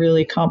some of the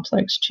really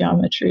complex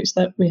geometries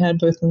that we had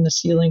both in the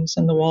ceilings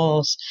and the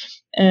walls.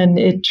 And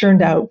it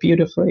turned out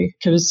beautifully,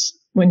 because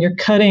when you're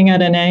cutting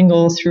at an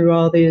angle through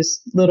all these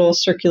little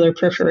circular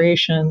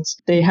perforations,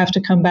 they have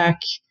to come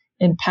back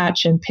and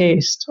patch and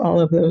paste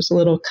all of those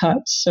little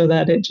cuts so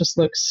that it just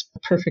looks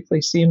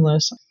perfectly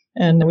seamless.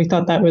 And we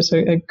thought that was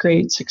a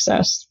great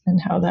success in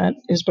how that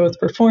is both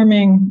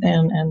performing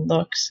and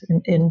looks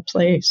in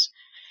place.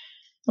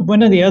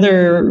 One of the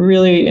other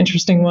really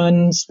interesting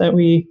ones that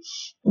we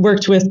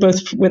worked with,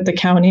 both with the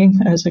county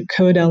as a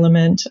code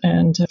element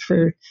and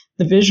for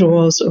the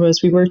visuals,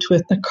 was we worked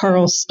with the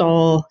Carl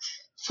Stahl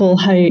full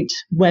height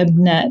web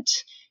net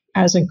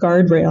as a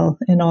guardrail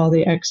in all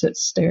the exit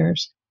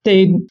stairs.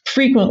 They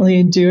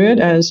frequently do it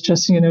as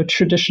just,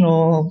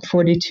 traditional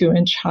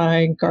 42-inch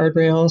high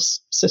guardrails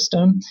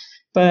system.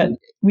 But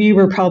we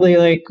were probably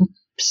like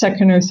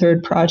second or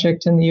third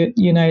project in the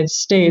United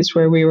States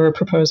where we were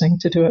proposing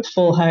to do it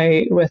full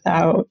height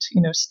without,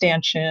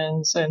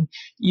 stanchions and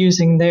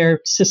using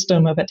their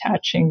system of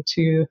attaching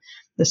to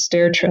the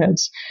stair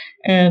treads.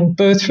 And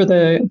both for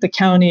the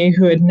county,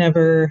 who had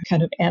never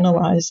kind of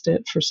analyzed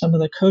it for some of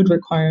the code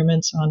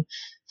requirements on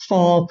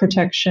fall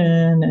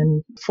protection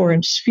and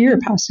 4-inch sphere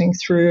passing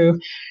through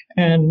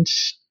and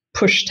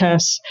push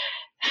tests,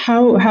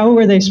 how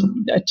were they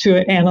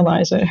to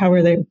analyze it? How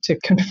were they to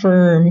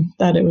confirm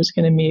that it was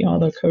going to meet all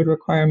the code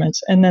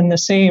requirements? And then the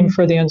same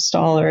for the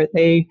installer.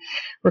 They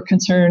were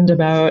concerned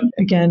about,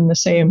 again, the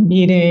same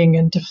meeting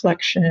and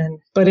deflection,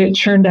 but it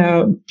turned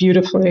out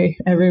beautifully.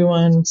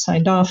 Everyone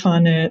signed off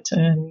on it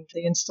and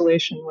the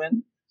installation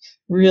went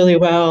really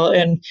well.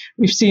 And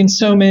we've seen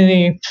so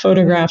many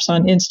photographs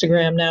on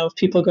Instagram now of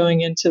people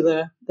going into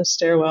the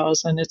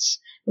stairwells, and it's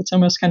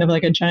almost kind of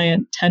like a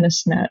giant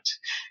tennis net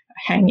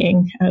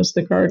hanging as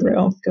the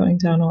guardrail going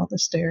down all the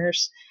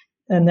stairs.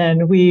 And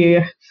then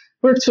we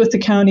worked with the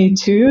county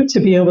too to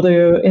be able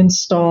to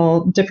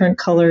install different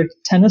colored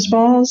tennis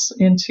balls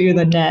into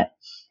the net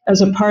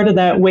as a part of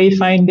that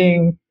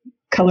wayfinding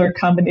color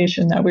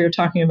combination that we were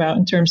talking about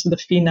in terms of the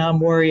Phenom,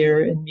 Warrior,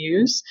 and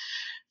Muse.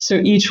 So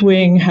each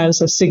wing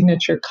has a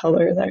signature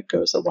color that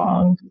goes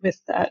along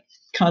with that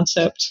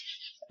concept.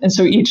 And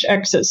so each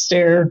exit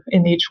stair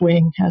in each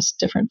wing has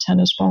different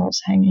tennis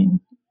balls hanging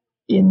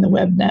in the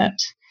web net.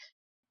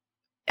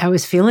 I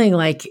was feeling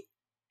like,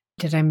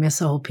 did I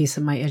miss a whole piece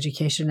of my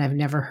education? I've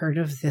never heard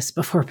of this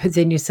before, but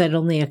then you said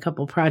only a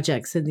couple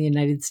projects in the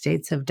United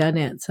States have done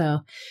it. So,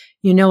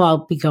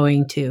 I'll be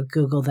going to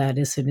Google that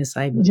as soon as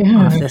I'm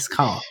off this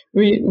call.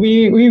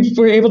 We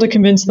were able to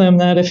convince them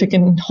that if it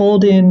can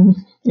hold in,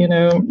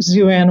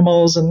 zoo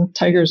animals and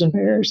tigers and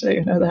bears,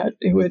 that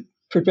it would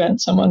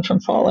prevent someone from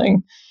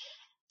falling.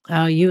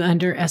 Oh, you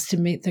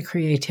underestimate the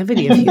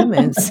creativity of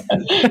humans.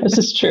 This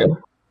is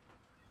true.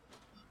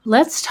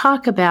 Let's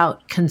talk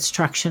about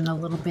construction a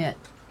little bit.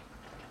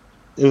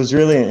 It was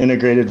really an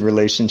integrated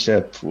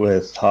relationship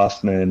with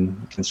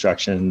Hoffman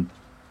Construction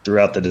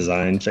throughout the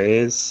design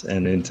phase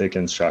and into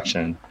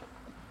construction.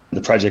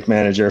 The project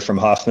manager from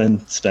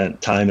Hoffman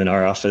spent time in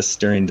our office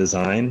during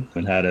design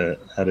and had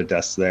a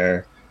desk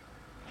there.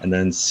 And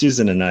then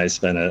Susan and I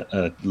spent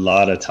a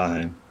lot of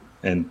time,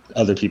 and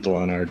other people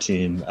on our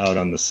team, out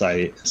on the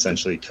site,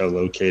 essentially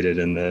co-located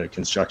in the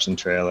construction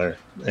trailer.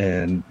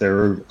 And there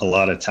were a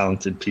lot of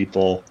talented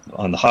people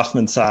on the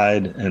Hoffman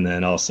side, and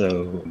then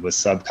also with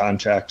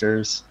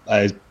subcontractors.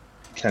 I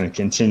kind of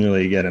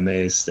continually get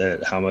amazed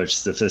at how much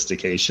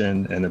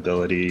sophistication and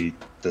ability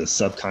the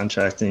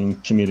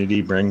subcontracting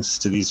community brings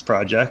to these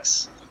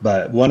projects.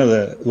 But one of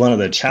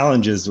the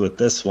challenges with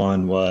this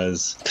one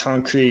was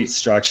concrete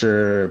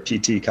structure,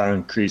 PT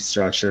concrete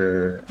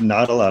structure,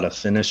 not a lot of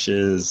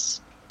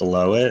finishes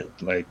below it.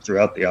 Like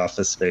throughout the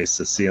office space,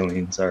 the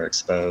ceilings are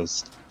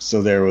exposed.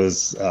 So there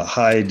was a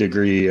high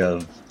degree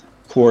of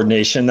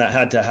coordination that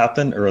had to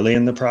happen early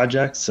in the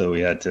project. So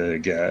we had to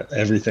get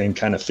everything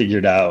kind of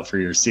figured out for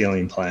your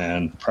ceiling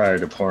plan prior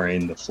to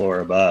pouring the floor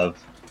above.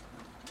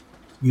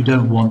 You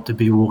don't want to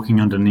be walking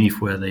underneath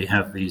where they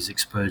have these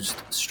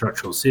exposed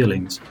structural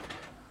ceilings,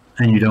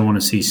 and you don't want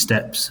to see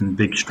steps and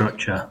big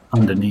structure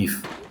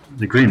underneath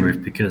the green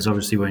roof, because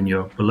obviously when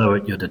you're below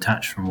it, you're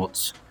detached from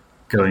what's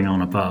going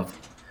on above.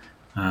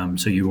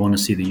 So you want to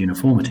see the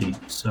uniformity.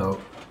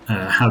 So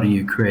how do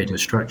you create a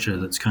structure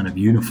that's kind of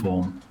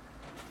uniform,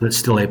 that's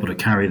still able to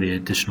carry the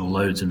additional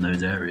loads in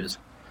those areas?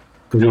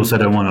 But you also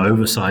don't want to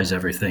oversize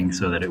everything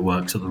so that it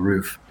works at the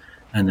roof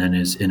and then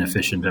is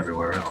inefficient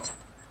everywhere else.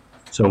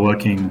 So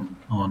working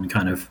on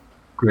kind of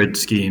grid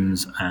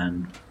schemes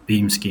and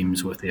beam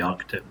schemes with the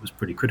architect was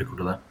pretty critical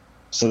to that.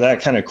 So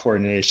that kind of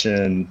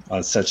coordination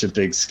on such a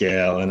big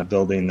scale and a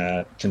building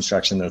that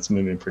construction that's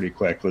moving pretty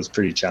quick was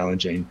pretty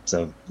challenging.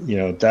 So,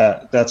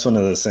 that's one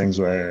of those things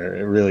where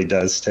it really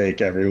does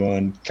take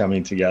everyone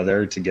coming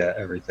together to get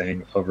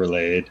everything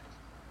overlaid.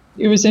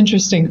 It was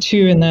interesting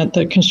too in that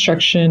the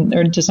construction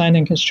or design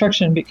and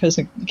construction, because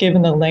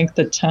given the length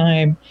of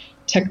time,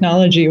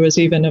 technology was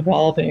even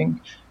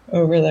evolving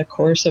over the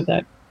course of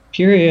that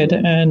period.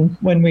 And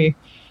when we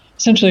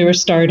essentially were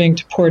starting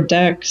to pour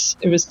decks,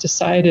 it was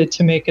decided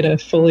to make it a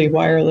fully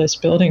wireless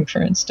building, for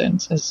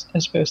instance, as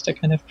opposed to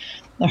kind of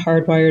a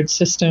hardwired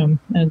system.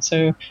 And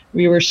so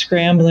we were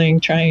scrambling,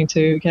 trying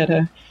to get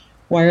a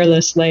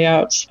wireless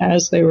layouts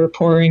as they were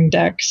pouring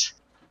decks.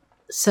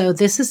 So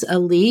this is a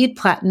LEED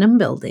Platinum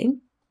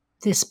building.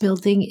 This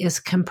building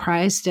is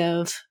comprised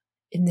of,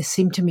 and this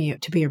seemed to me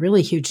to be a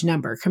really huge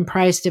number,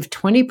 comprised of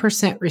 20%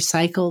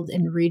 recycled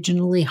and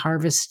regionally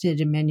harvested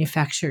and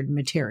manufactured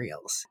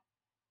materials.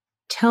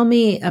 Tell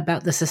me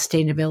about the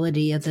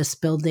sustainability of this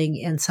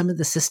building and some of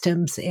the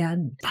systems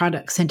and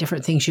products and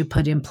different things you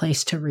put in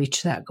place to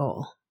reach that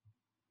goal.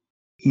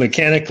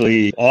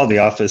 Mechanically, all the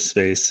office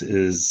space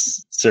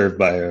is served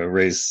by a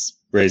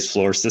raised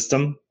floor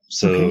system.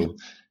 So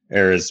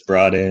air is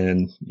brought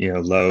in,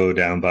 low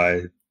down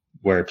by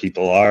where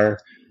people are.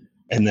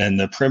 And then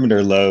the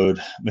perimeter load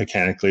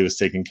mechanically was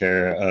taken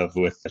care of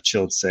with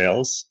chilled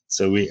sails.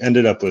 So we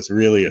ended up with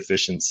really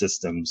efficient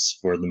systems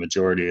for the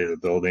majority of the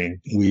building.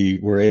 We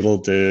were able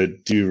to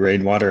do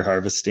rainwater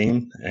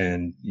harvesting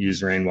and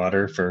use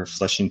rainwater for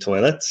flushing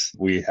toilets.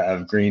 We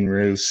have green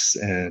roofs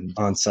and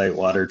on-site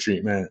water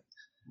treatment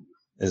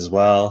as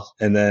well.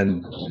 And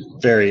then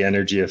very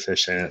energy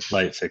efficient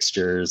light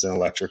fixtures and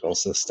electrical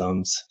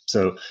systems.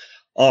 So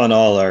all in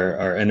all,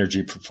 our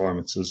energy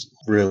performance was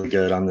really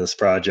good on this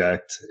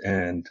project.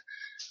 And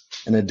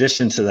in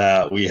addition to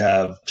that, we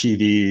have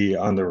PV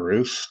on the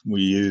roof. We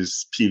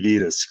use PV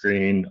to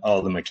screen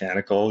all the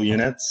mechanical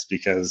units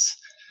because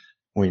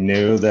we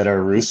knew that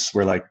our roofs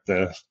were like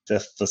the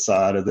fifth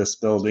facade of this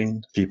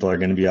building. People are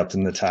going to be up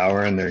in the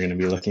tower and they're going to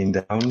be looking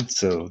down.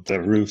 So the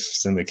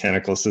roofs and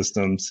mechanical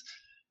systems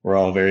were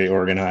all very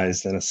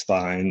organized in a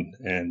spine.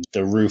 And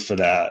the roof of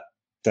that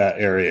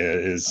area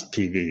is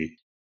PV.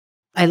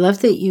 I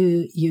love that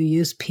you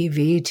use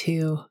PV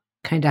to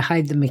kind of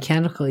hide the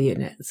mechanical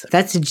units.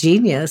 That's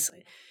genius.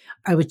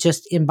 I was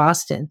just in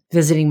Boston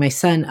visiting my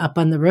son up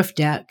on the roof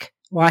deck,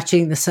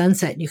 watching the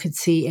sunset. You could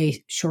see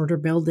a shorter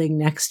building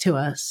next to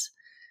us,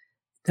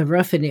 the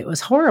roof, and it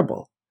was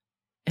horrible.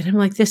 And I'm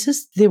like, this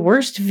is the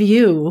worst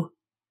view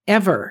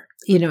ever,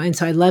 and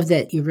so I love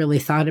that you really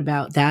thought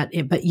about that,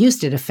 but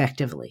used it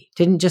effectively.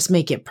 Didn't just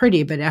make it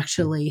pretty, but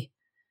actually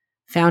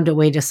found a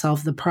way to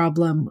solve the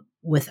problem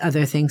with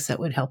other things that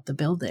would help the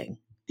building.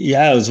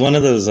 Yeah, it was one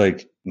of those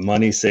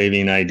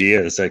money-saving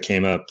ideas that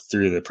came up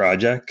through the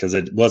project because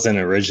it wasn't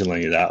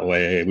originally that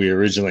way. We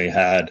originally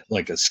had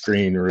a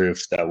screen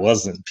roof that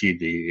wasn't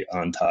PV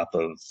on top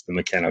of the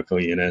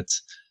mechanical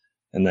units.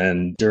 And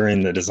then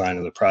during the design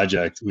of the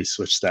project, we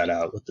switched that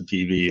out with the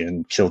PV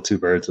and killed two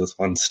birds with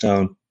one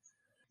stone.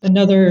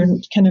 Another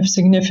kind of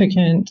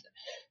significant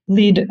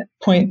lead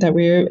point that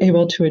we were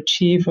able to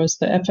achieve was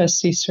the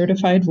FSC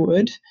certified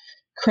wood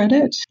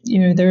credit.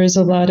 There is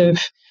a lot of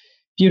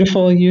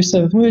beautiful use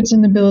of woods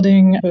in the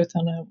building, both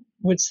on a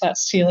wood slat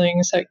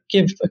ceilings that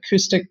give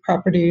acoustic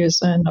properties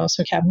and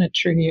also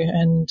cabinetry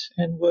and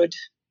wood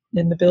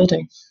in the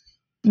building.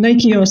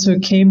 Nike also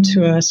came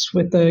to us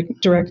with the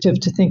directive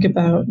to think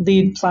about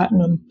LEED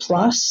Platinum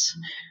Plus.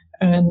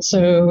 And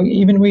so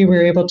even we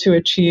were able to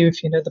achieve,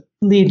 the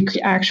LEED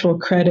actual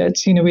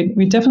credits.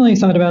 We definitely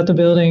thought about the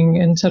building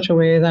in such a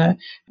way that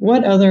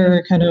what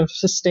other kind of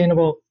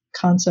sustainable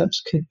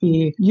concepts could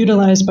be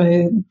utilized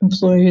by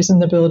employees in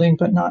the building,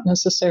 but not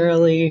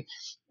necessarily,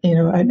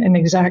 an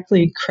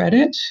exactly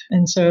credit.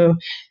 And so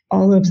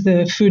all of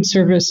the food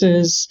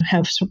services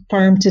have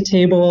farm to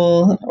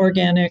table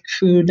organic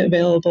food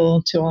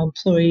available to all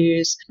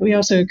employees. We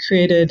also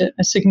created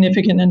a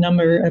significant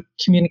number of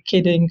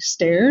communicating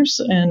stairs,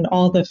 and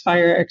all the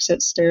fire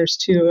exit stairs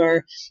too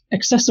are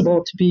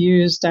accessible to be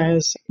used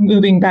as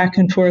moving back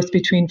and forth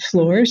between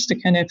floors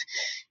to kind of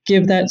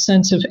give that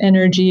sense of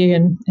energy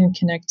and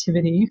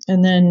connectivity.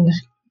 And then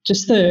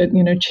just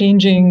the,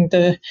 changing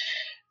the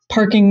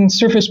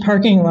surface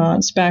parking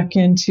lots back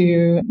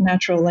into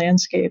natural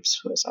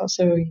landscapes was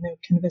also,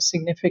 kind of a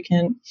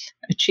significant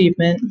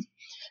achievement.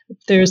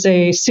 There's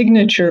a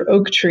signature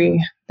oak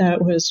tree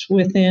that was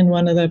within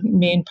one of the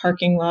main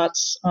parking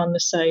lots on the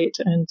site.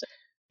 And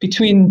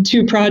between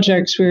two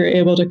projects, we were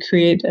able to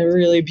create a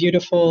really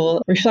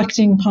beautiful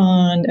reflecting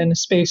pond and a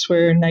space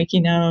where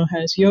Nike now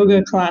has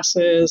yoga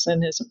classes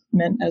and is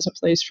meant as a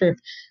place for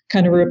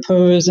kind of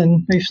repose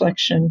and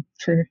reflection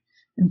for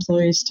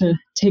employees to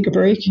take a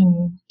break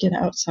and get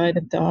outside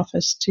of the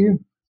office too.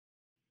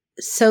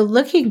 So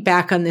looking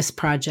back on this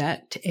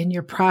project and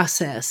your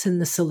process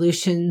and the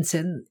solutions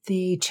and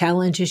the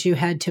challenges you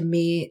had to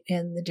meet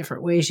and the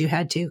different ways you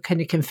had to kind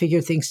of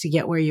configure things to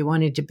get where you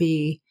wanted to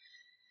be,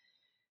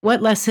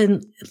 what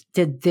lesson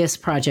did this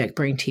project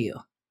bring to you?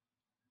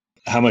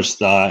 how much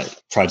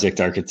thought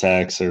project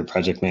architects or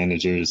project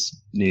managers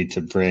need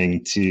to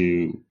bring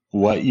to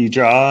what you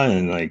draw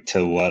and like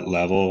to what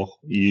level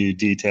you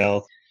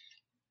detail.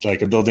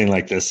 Like a building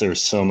like this,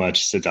 there's so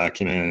much to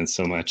document and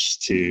so much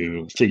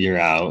to figure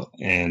out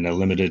and a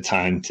limited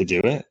time to do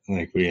it.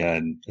 Like we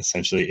had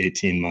essentially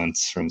 18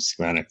 months from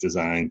schematic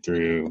design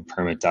through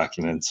permit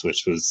documents,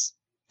 which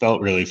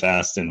felt really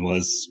fast and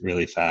was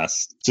really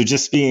fast. So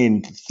just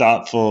being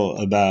thoughtful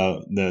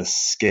about the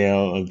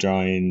scale of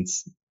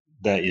drawings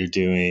that you're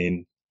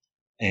doing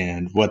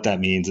and what that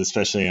means,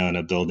 especially on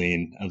a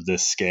building of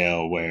this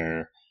scale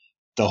where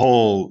the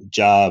whole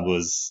job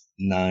was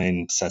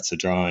 9 sets of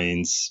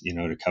drawings,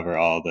 to cover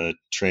all the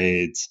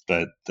trades,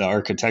 but the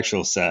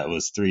architectural set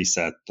was 3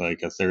 sets,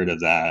 like a third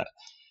of that.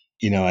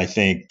 I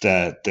think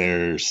that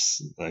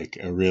there's like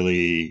a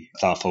really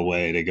thoughtful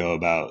way to go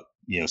about,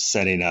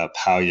 setting up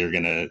how you're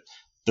going to,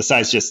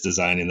 besides just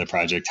designing the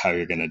project, how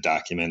you're going to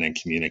document and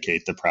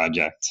communicate the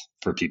project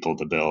for people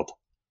to build.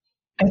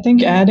 I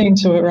think adding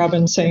to what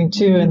Robin's saying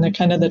too, and the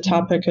kind of the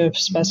topic of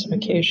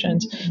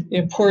specifications, the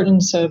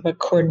importance of a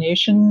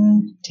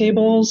coordination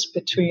tables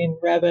between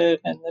Revit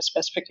and the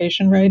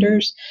specification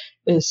writers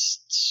is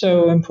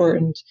so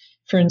important.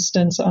 For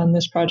instance, on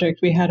this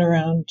project, we had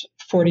around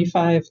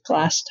 45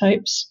 glass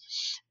types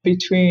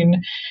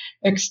between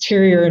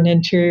exterior and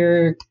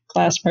interior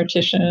glass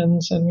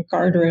partitions and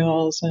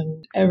guardrails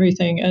and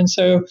everything. And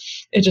so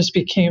it just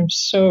became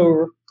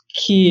so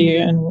key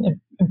and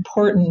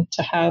important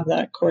to have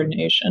that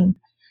coordination.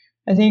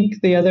 I think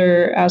the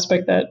other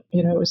aspect that,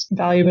 was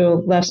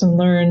valuable lesson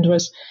learned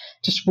was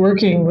just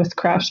working with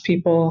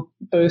craftspeople,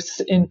 both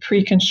in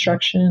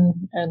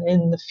pre-construction and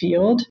in the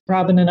field.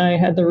 Robin and I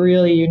had the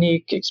really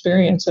unique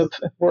experience of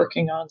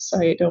working on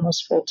site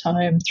almost full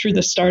time through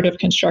the start of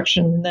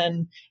construction, and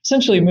then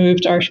essentially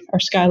moved our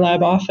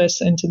Skylab office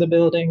into the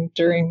building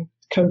during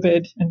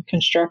COVID and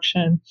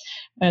construction.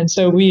 And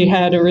so we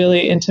had a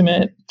really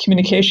intimate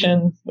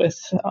communication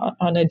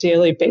on a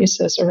daily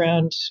basis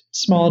around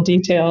small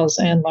details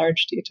and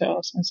large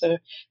details. And so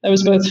that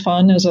was both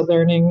fun as a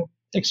learning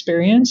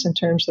experience in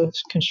terms of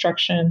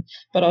construction,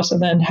 but also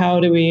then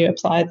how do we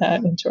apply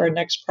that into our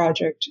next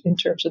project in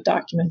terms of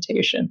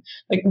documentation?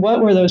 Like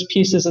what were those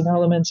pieces and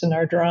elements in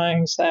our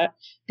drawings that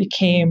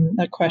became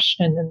a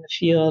question in the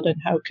field, and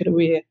how could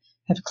we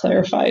have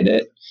clarified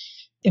it?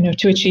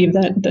 To achieve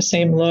the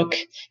same look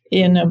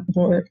in a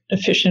more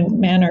efficient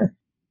manner.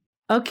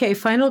 Okay,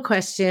 final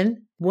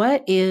question.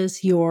 What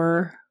is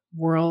your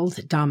world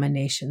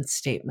domination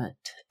statement?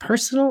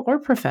 Personal or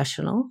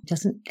professional? It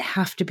doesn't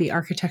have to be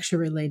architecture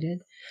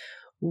related.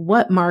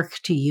 What mark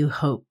do you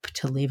hope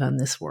to leave on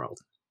this world?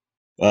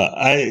 Well,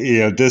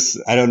 I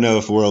don't know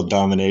if world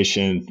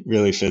domination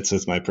really fits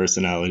with my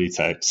personality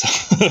type.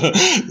 So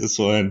this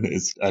one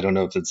I don't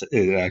know if it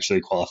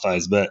actually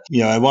qualifies, but,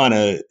 I want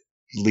to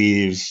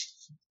leave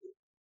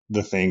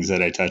the things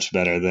that I touch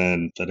better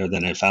than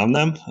I found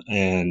them.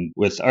 And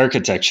with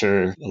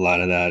architecture, a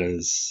lot of that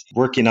is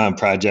working on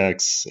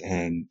projects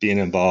and being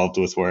involved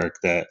with work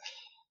that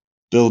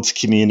builds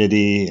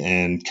community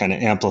and kind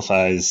of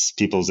amplifies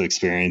people's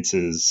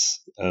experiences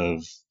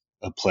of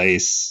a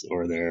place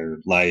or their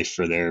life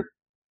or their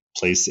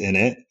place in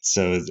it.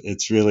 So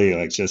it's really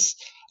like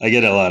I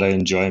get a lot of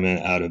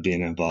enjoyment out of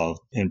being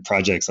involved in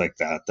projects like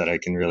that I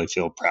can really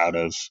feel proud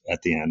of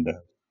at the end of.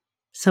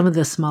 Some of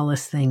the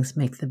smallest things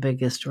make the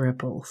biggest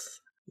ripples.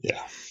 Yeah.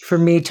 For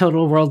me,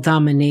 total world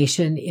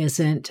domination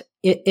isn't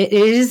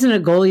a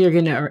goal you're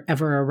going to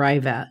ever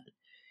arrive at.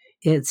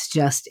 It's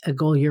just a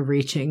goal you're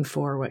reaching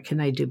for. What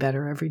can I do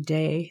better every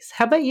day?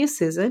 How about you,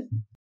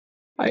 Susan?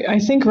 I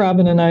think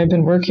Robin and I have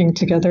been working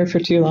together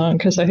for too long,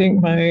 because I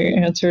think my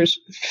answer is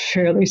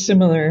fairly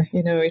similar.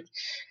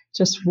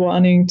 Just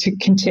wanting to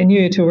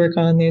continue to work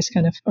on these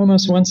kind of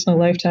almost once in a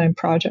lifetime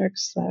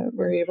projects that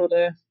we're able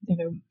to,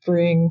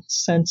 bring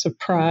sense of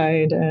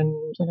pride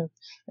and,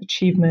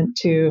 achievement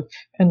to,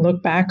 and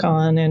look back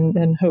on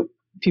and hope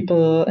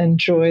people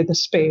enjoy the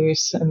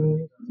space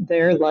and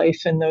their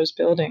life in those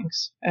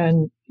buildings,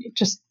 and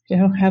just,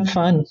 have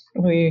fun.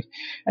 I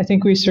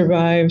think we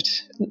survived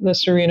the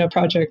Serena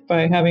project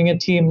by having a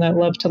team that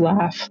loved to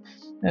laugh.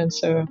 And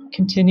so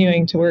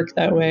continuing to work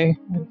that way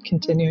and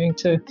continuing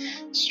to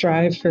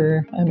strive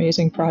for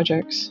amazing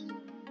projects.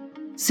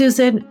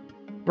 Susan,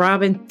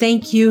 Robin,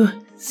 thank you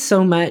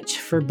so much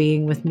for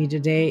being with me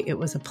today. It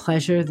was a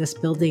pleasure. This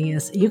building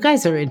you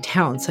guys are in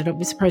town, so don't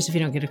be surprised if you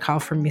don't get a call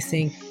from me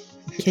saying,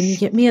 can you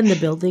get me in the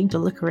building to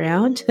look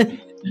around?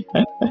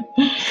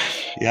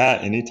 Yeah,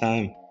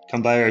 anytime.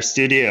 Come by our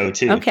studio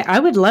too. Okay, I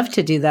would love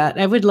to do that.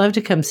 I would love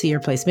to come see your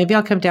place. Maybe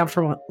I'll come down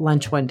for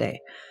lunch one day.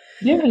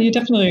 Yeah, you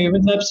definitely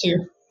would love to.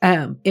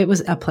 It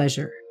was a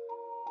pleasure.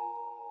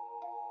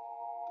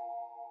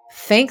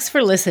 Thanks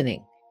for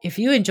listening. If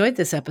you enjoyed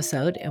this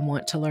episode and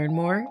want to learn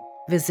more,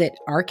 visit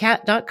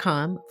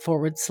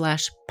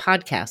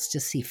arcat.com/podcast to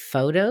see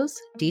photos,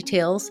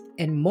 details,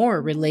 and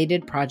more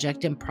related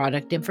project and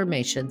product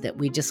information that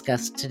we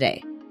discussed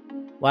today.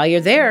 While you're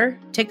there,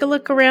 take a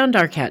look around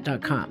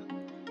arcat.com.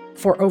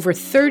 For over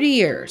 30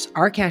 years,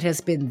 ARCAT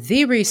has been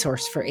the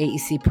resource for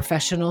AEC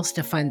professionals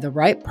to find the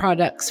right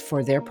products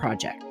for their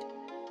project.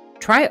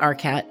 Try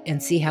ARCAT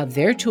and see how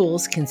their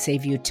tools can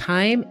save you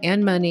time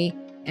and money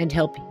and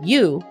help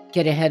you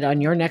get ahead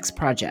on your next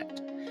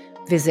project.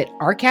 Visit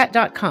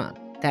arcat.com.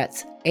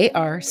 That's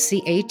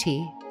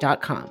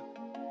ARCAT.com.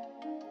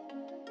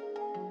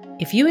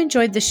 If you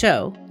enjoyed the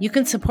show, you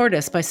can support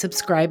us by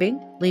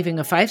subscribing, leaving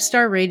a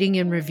 5-star rating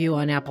and review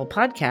on Apple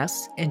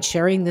Podcasts, and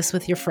sharing this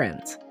with your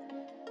friends.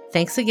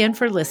 Thanks again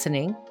for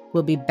listening.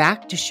 We'll be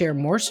back to share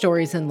more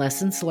stories and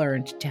lessons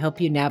learned to help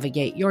you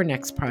navigate your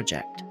next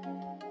project.